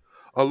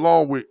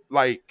 along with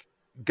the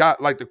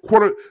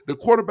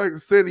quarterback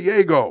of San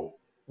Diego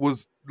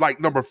was like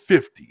number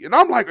 50. And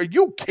I'm like, are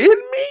you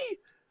kidding me?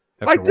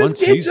 After like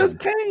this kid just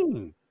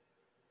came.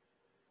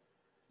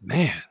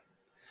 Man,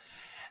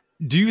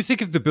 do you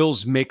think if the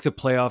Bills make the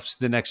playoffs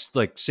the next,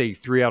 say,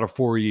 3 out of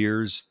 4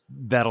 years,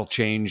 that'll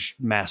change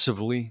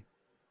massively?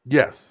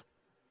 Yes.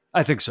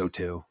 I think so,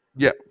 too.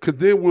 Yeah, because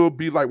then we'll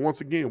be like, once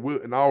again,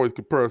 and I always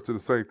compare us to the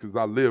Saints because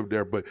I live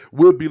there, but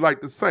we'll be like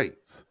the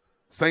Saints.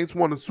 Saints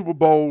won the Super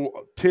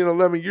Bowl 10,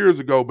 11 years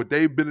ago, but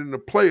they've been in the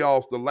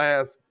playoffs the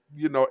last,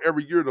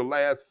 every year the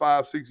last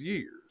 5, 6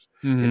 years.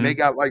 Mm-hmm. And they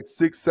got like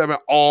 6, 7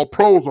 all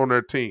pros on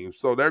their team.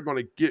 So they're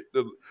going to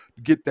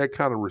get that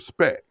kind of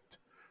respect.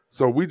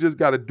 So we just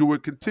got to do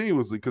it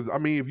continuously. Because, I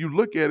mean, if you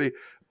look at it,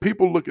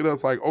 people look at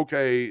us like,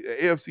 okay, the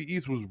AFC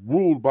East was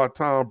ruled by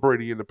Tom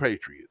Brady and the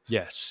Patriots.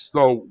 Yes.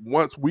 So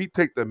once we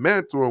take the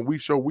mantle and we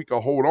show we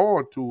can hold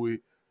on to it,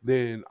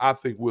 then I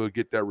think we'll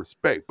get that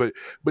respect. But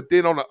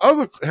then on the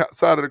other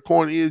side of the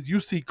coin is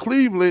you see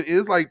Cleveland,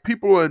 it's like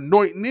people are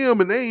anointing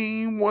them and they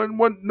ain't won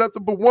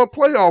nothing but one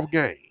playoff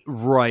game.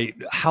 Right.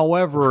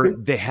 However,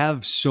 they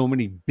have so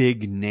many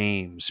big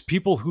names,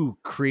 people who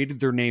created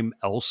their name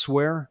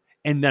elsewhere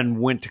and then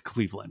went to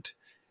Cleveland.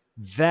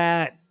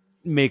 That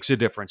makes a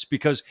difference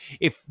because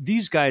if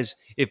these guys,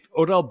 if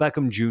Odell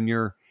Beckham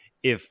Jr.,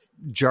 if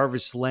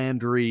Jarvis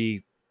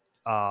Landry,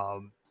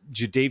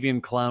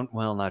 Jadeveon Clown,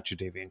 well, not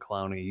Jadeveon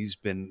Clowney, he's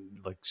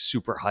been like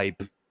super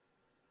hype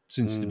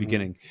since the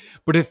beginning.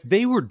 But if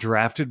they were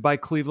drafted by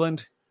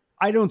Cleveland,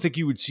 I don't think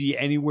you would see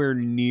anywhere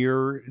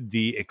near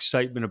the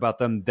excitement about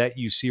them that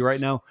you see right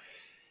now.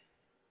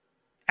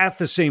 At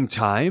the same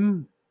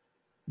time,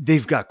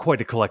 they've got quite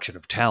a collection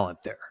of talent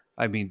there.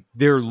 I mean,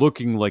 they're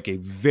looking like a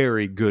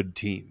very good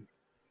team.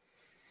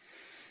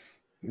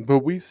 But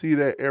we see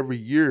that every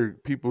year.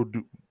 People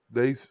do.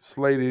 They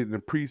slated in the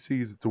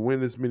preseason to win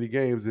this many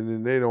games, and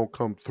then they don't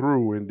come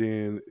through. And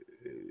then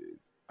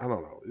I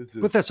don't know. It's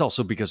just, but that's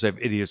also because they have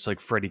idiots like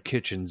Freddie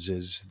Kitchens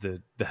as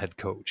the head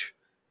coach.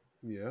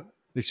 Yeah,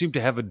 they seem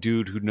to have a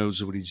dude who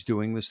knows what he's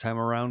doing this time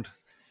around.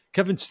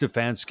 Kevin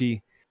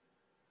Stefanski,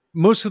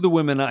 Most of the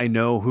women I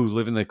know who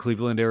live in the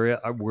Cleveland area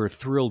were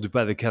thrilled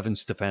by the Kevin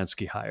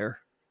Stefanski hire.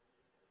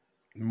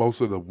 Most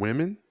of the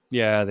women?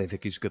 Yeah, they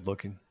think he's good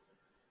looking.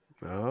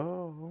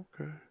 Oh,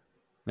 okay.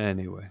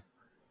 Anyway.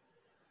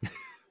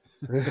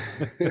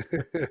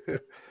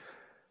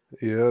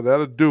 Yeah,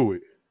 that'll do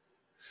it.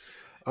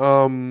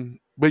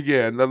 But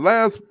yeah, the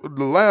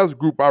last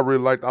group I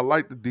really liked, I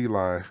liked the D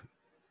line.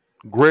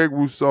 Greg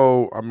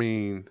Rousseau, I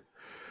mean,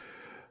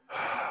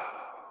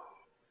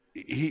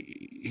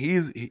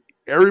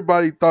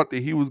 everybody thought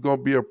that he was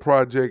gonna be a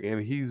project,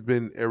 and he's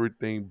been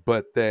everything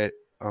but that.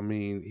 I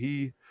mean,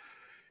 he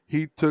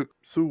took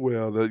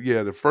Sewell.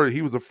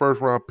 He was the first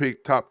round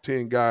pick, top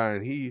 10 guy,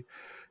 and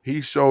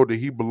he showed that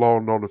he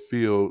belonged on the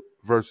field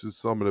versus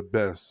some of the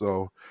best.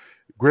 So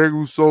Greg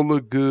Rousseau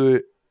looked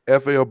good.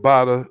 F.A.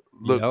 Obata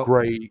looked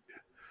great.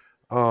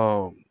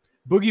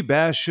 Boogie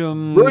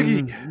Basham.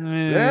 Boogie.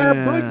 Yeah,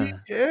 Boogie.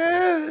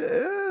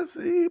 Yeah,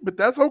 see, but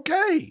that's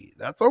okay.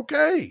 That's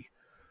okay.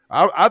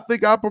 I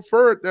think I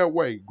prefer it that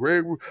way.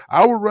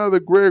 I would rather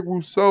Greg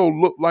Rousseau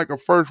look like a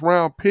first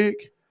round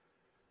pick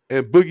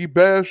and Boogie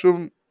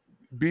Basham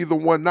be the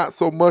one not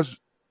so much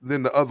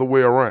than the other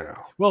way around.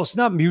 Well, it's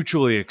not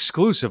mutually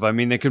exclusive. I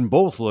mean, they can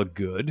both look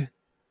good.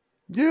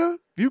 Yeah,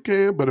 you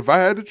can. But if I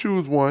had to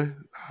choose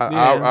one,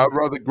 I'd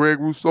rather Greg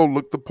Rousseau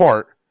look the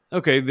part.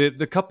 Okay,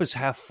 the cup is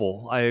half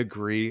full. I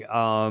agree.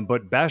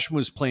 But Basham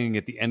was playing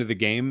at the end of the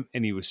game,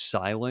 and he was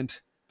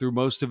silent through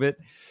most of it.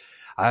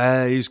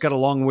 He's got a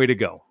long way to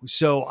go.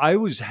 So I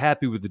was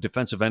happy with the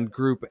defensive end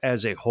group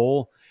as a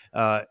whole.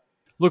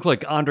 Looked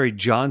like Andre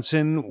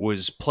Johnson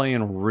was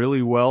playing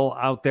really well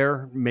out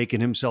there,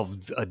 making himself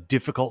a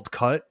difficult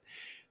cut.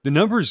 The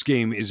numbers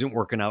game isn't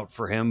working out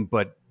for him,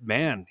 but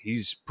man,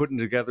 he's putting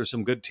together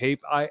some good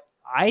tape.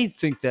 I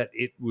think that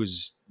it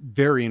was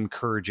very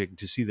encouraging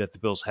to see that the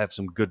Bills have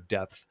some good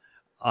depth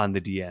on the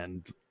D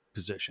end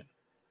position.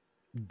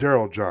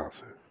 Daryl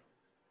Johnson.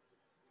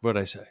 What'd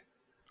I say?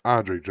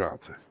 Andre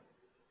Johnson.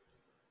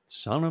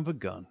 Son of a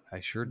gun.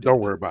 I sure did. Don't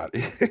worry about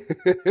it.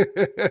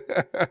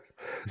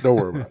 Don't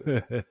worry about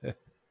it.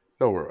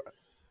 Don't worry about it.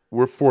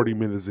 We're 40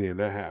 minutes in.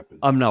 That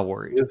happens. I'm not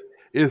worried.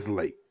 It's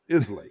late.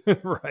 It's late.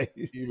 Right.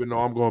 Even though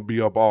I'm going to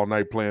be up all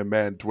night playing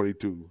Madden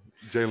 22.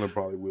 Jalen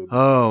probably will.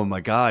 Oh, my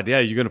God. Yeah,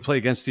 you're going to play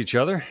against each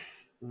other?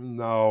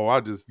 No,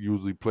 I just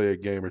usually play a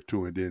game or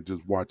two and then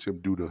just watch him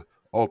do the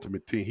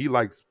ultimate team. He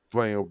likes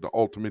playing with the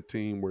ultimate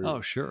team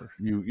where sure.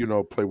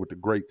 you play with the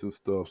greats and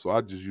stuff. So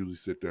I just usually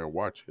sit there and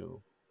watch him.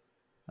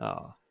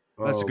 Oh,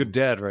 that's a good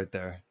dad right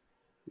there.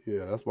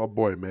 Yeah, that's my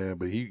boy, man.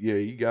 But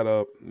he got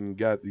up and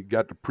got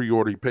the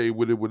pre-order. He paid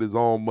with it with his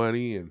own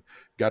money and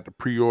got the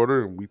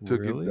pre-order, and we took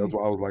it. That's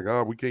why I was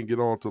like, we can't get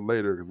on till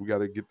later because we got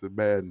to get the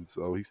Madden.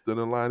 So he stood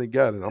in line and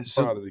got it. I'm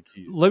proud of the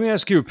kid. Let me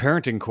ask you a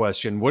parenting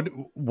question.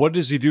 What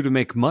does he do to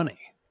make money?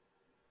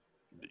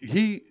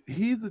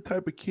 He's the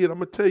type of kid, I'm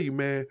gonna tell you,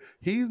 man.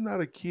 He's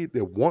not a kid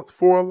that wants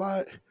for a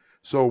lot.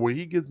 So when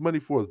he gets money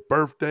for his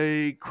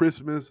birthday,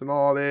 Christmas, and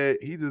all that,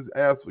 he just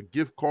asks for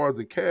gift cards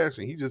and cash,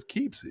 and he just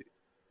keeps it.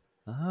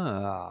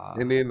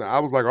 And then I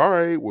was like, all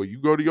right, well, you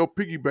go to your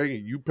piggy bank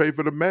and you pay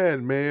for the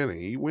Madden, man. And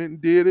he went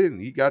and did it, and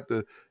he got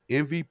the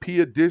MVP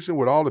edition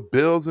with all the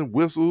bells and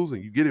whistles,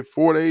 and you get it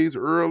 4 days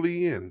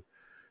early, and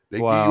they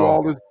give you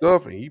all this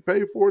stuff, and he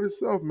paid for it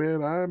himself,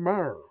 man. I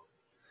admire him.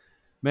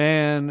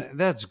 Man,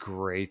 that's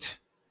great.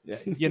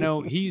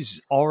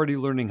 He's already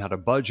learning how to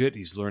budget.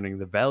 He's learning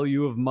the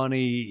value of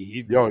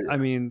money. I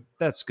mean,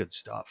 that's good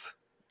stuff.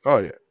 Oh,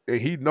 yeah. And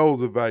he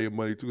knows the value of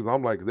money, too. Because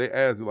I'm like, they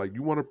asked him, like,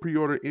 you want to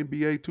pre-order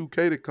NBA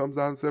 2K that comes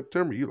out in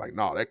September? He's like,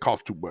 no, that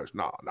costs too much.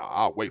 No,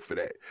 I'll wait for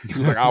that. He's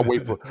like,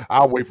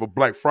 I'll wait for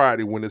Black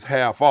Friday when it's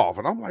half off.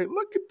 And I'm like,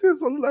 look at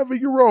this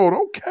 11-year-old.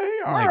 Okay,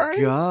 all right.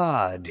 My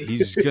God.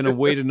 He's going to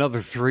wait another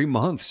 3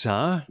 months,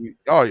 huh?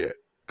 Oh, yeah.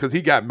 Because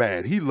he got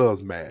mad. He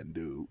loves Madden,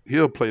 dude.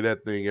 He'll play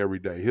that thing every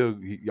day.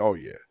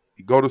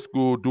 He go to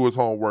school, do his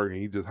homework, and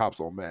he just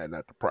hops on Madden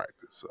after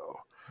practice. So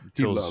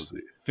he loves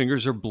it.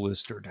 Fingers are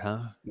blistered,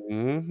 huh?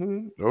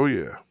 Mm-hmm. Oh,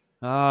 yeah.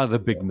 The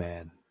big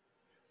man.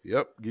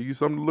 Yep. Give you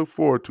something to look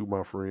forward to,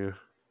 my friend.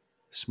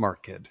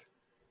 Smart kid.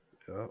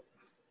 Yep.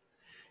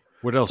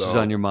 What else is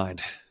on your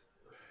mind?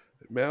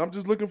 Man, I'm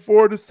just looking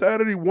forward to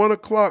Saturday, 1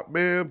 o'clock,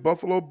 man.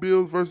 Buffalo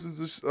Bills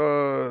versus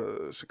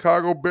the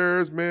Chicago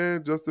Bears,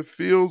 man. Justin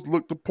Fields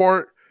looked the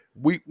part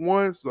week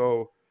 1,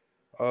 so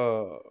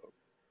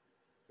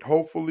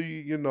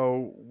hopefully,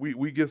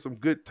 we get some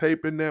good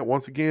tape in that.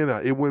 Once again,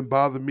 it wouldn't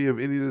bother me if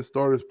any of the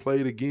starters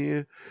played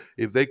again.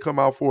 If they come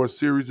out for a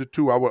series or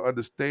two, I would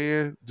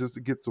understand just to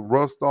get some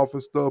rust off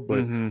and stuff, but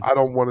I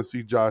don't want to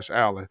see Josh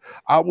Allen.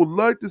 I would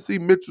like to see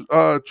Mitch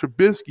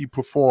Trubisky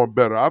perform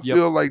better. I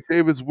feel like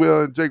Davis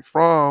Will and Jake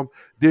Fromm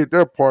did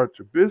their part.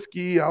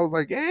 Trubisky, I was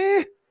like,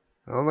 I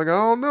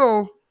don't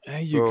know.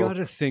 You got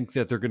to think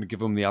that they're going to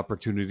give him the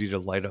opportunity to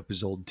light up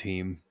his old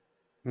team.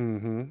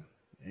 Mm-hmm.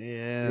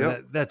 Yeah,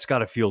 that's got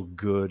to feel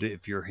good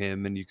if you're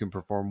him and you can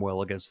perform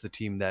well against the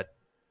team that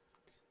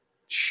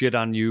shit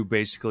on you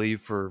basically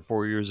for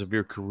 4 years of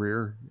your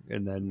career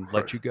and then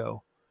let you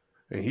go.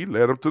 and he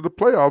led them to the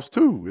playoffs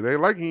too. It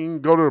ain't like he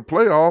didn't go to the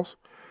playoffs.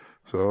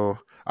 So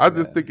I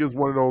just think it's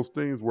one of those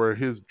things where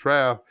his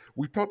draft.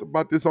 We talked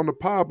about this on the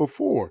pod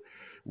before,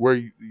 where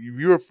if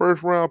you're a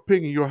first round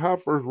pick and you're a high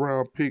first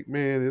round pick,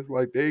 man, it's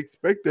like they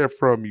expect that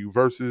from you.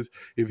 Versus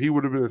if he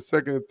would have been a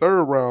second and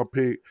third round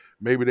pick,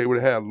 maybe they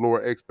would have had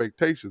lower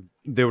expectations.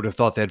 They would have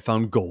thought they'd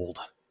found gold.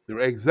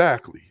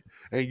 Exactly.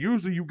 And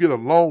usually you get a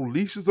long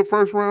leash as a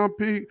first round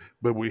pick,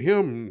 but with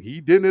him,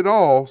 he didn't at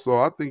all. So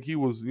I think he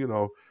was,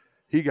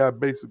 he got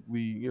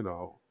basically, I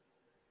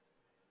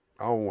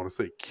don't want to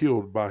say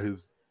killed by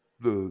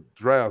the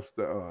draft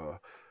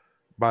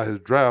by his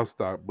draft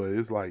stock, but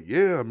it's like,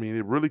 yeah, I mean,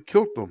 it really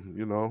killed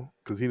him,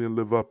 because he didn't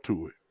live up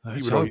to it.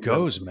 That's how it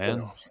goes,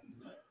 man.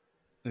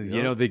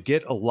 They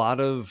get a lot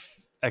of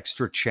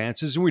extra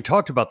chances, and we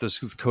talked about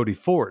this with Cody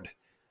Ford.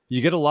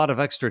 You get a lot of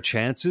extra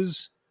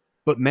chances,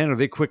 but man, are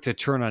they quick to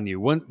turn on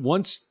you.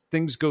 Once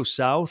things go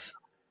south,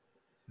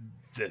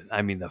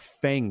 the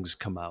fangs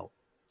come out.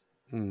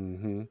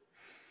 Mm-hmm.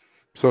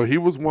 So he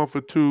was 1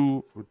 for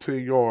 2 for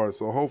 10 yards.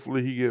 So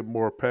hopefully he get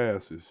more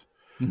passes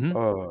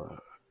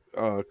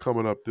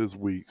coming up this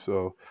week.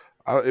 So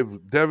if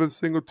Devin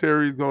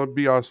Singletary is going to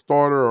be our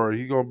starter or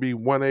he's going to be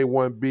 1A,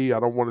 1B, I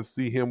don't want to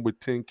see him with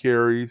 10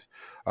 carries.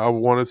 I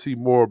want to see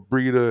more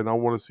Breida and I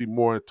want to see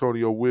more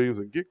Antonio Williams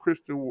and get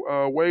Christian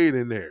Wade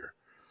in there.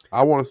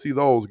 I want to see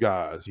those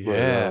guys.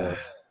 Yeah. But,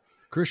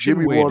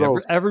 Christian Wade,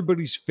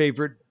 everybody's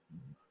favorite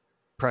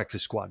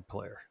practice squad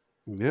player.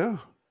 Yeah.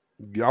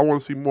 I want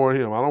to see more of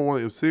him. I don't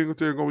want, if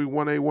Singletary going to be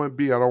 1A,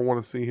 1B, I don't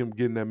want to see him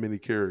getting that many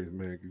carries,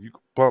 man. Because you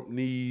can bump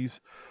knees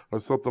or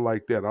something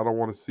like that. I don't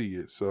want to see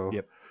it. So,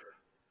 yep.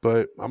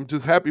 But I'm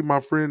just happy,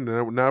 my friend.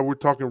 Now we're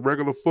talking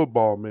regular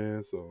football,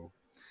 man. So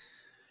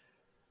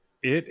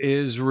it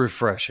is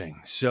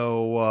refreshing.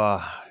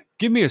 So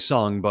give me a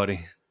song,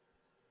 buddy.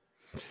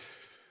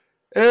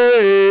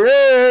 Hey,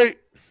 hey.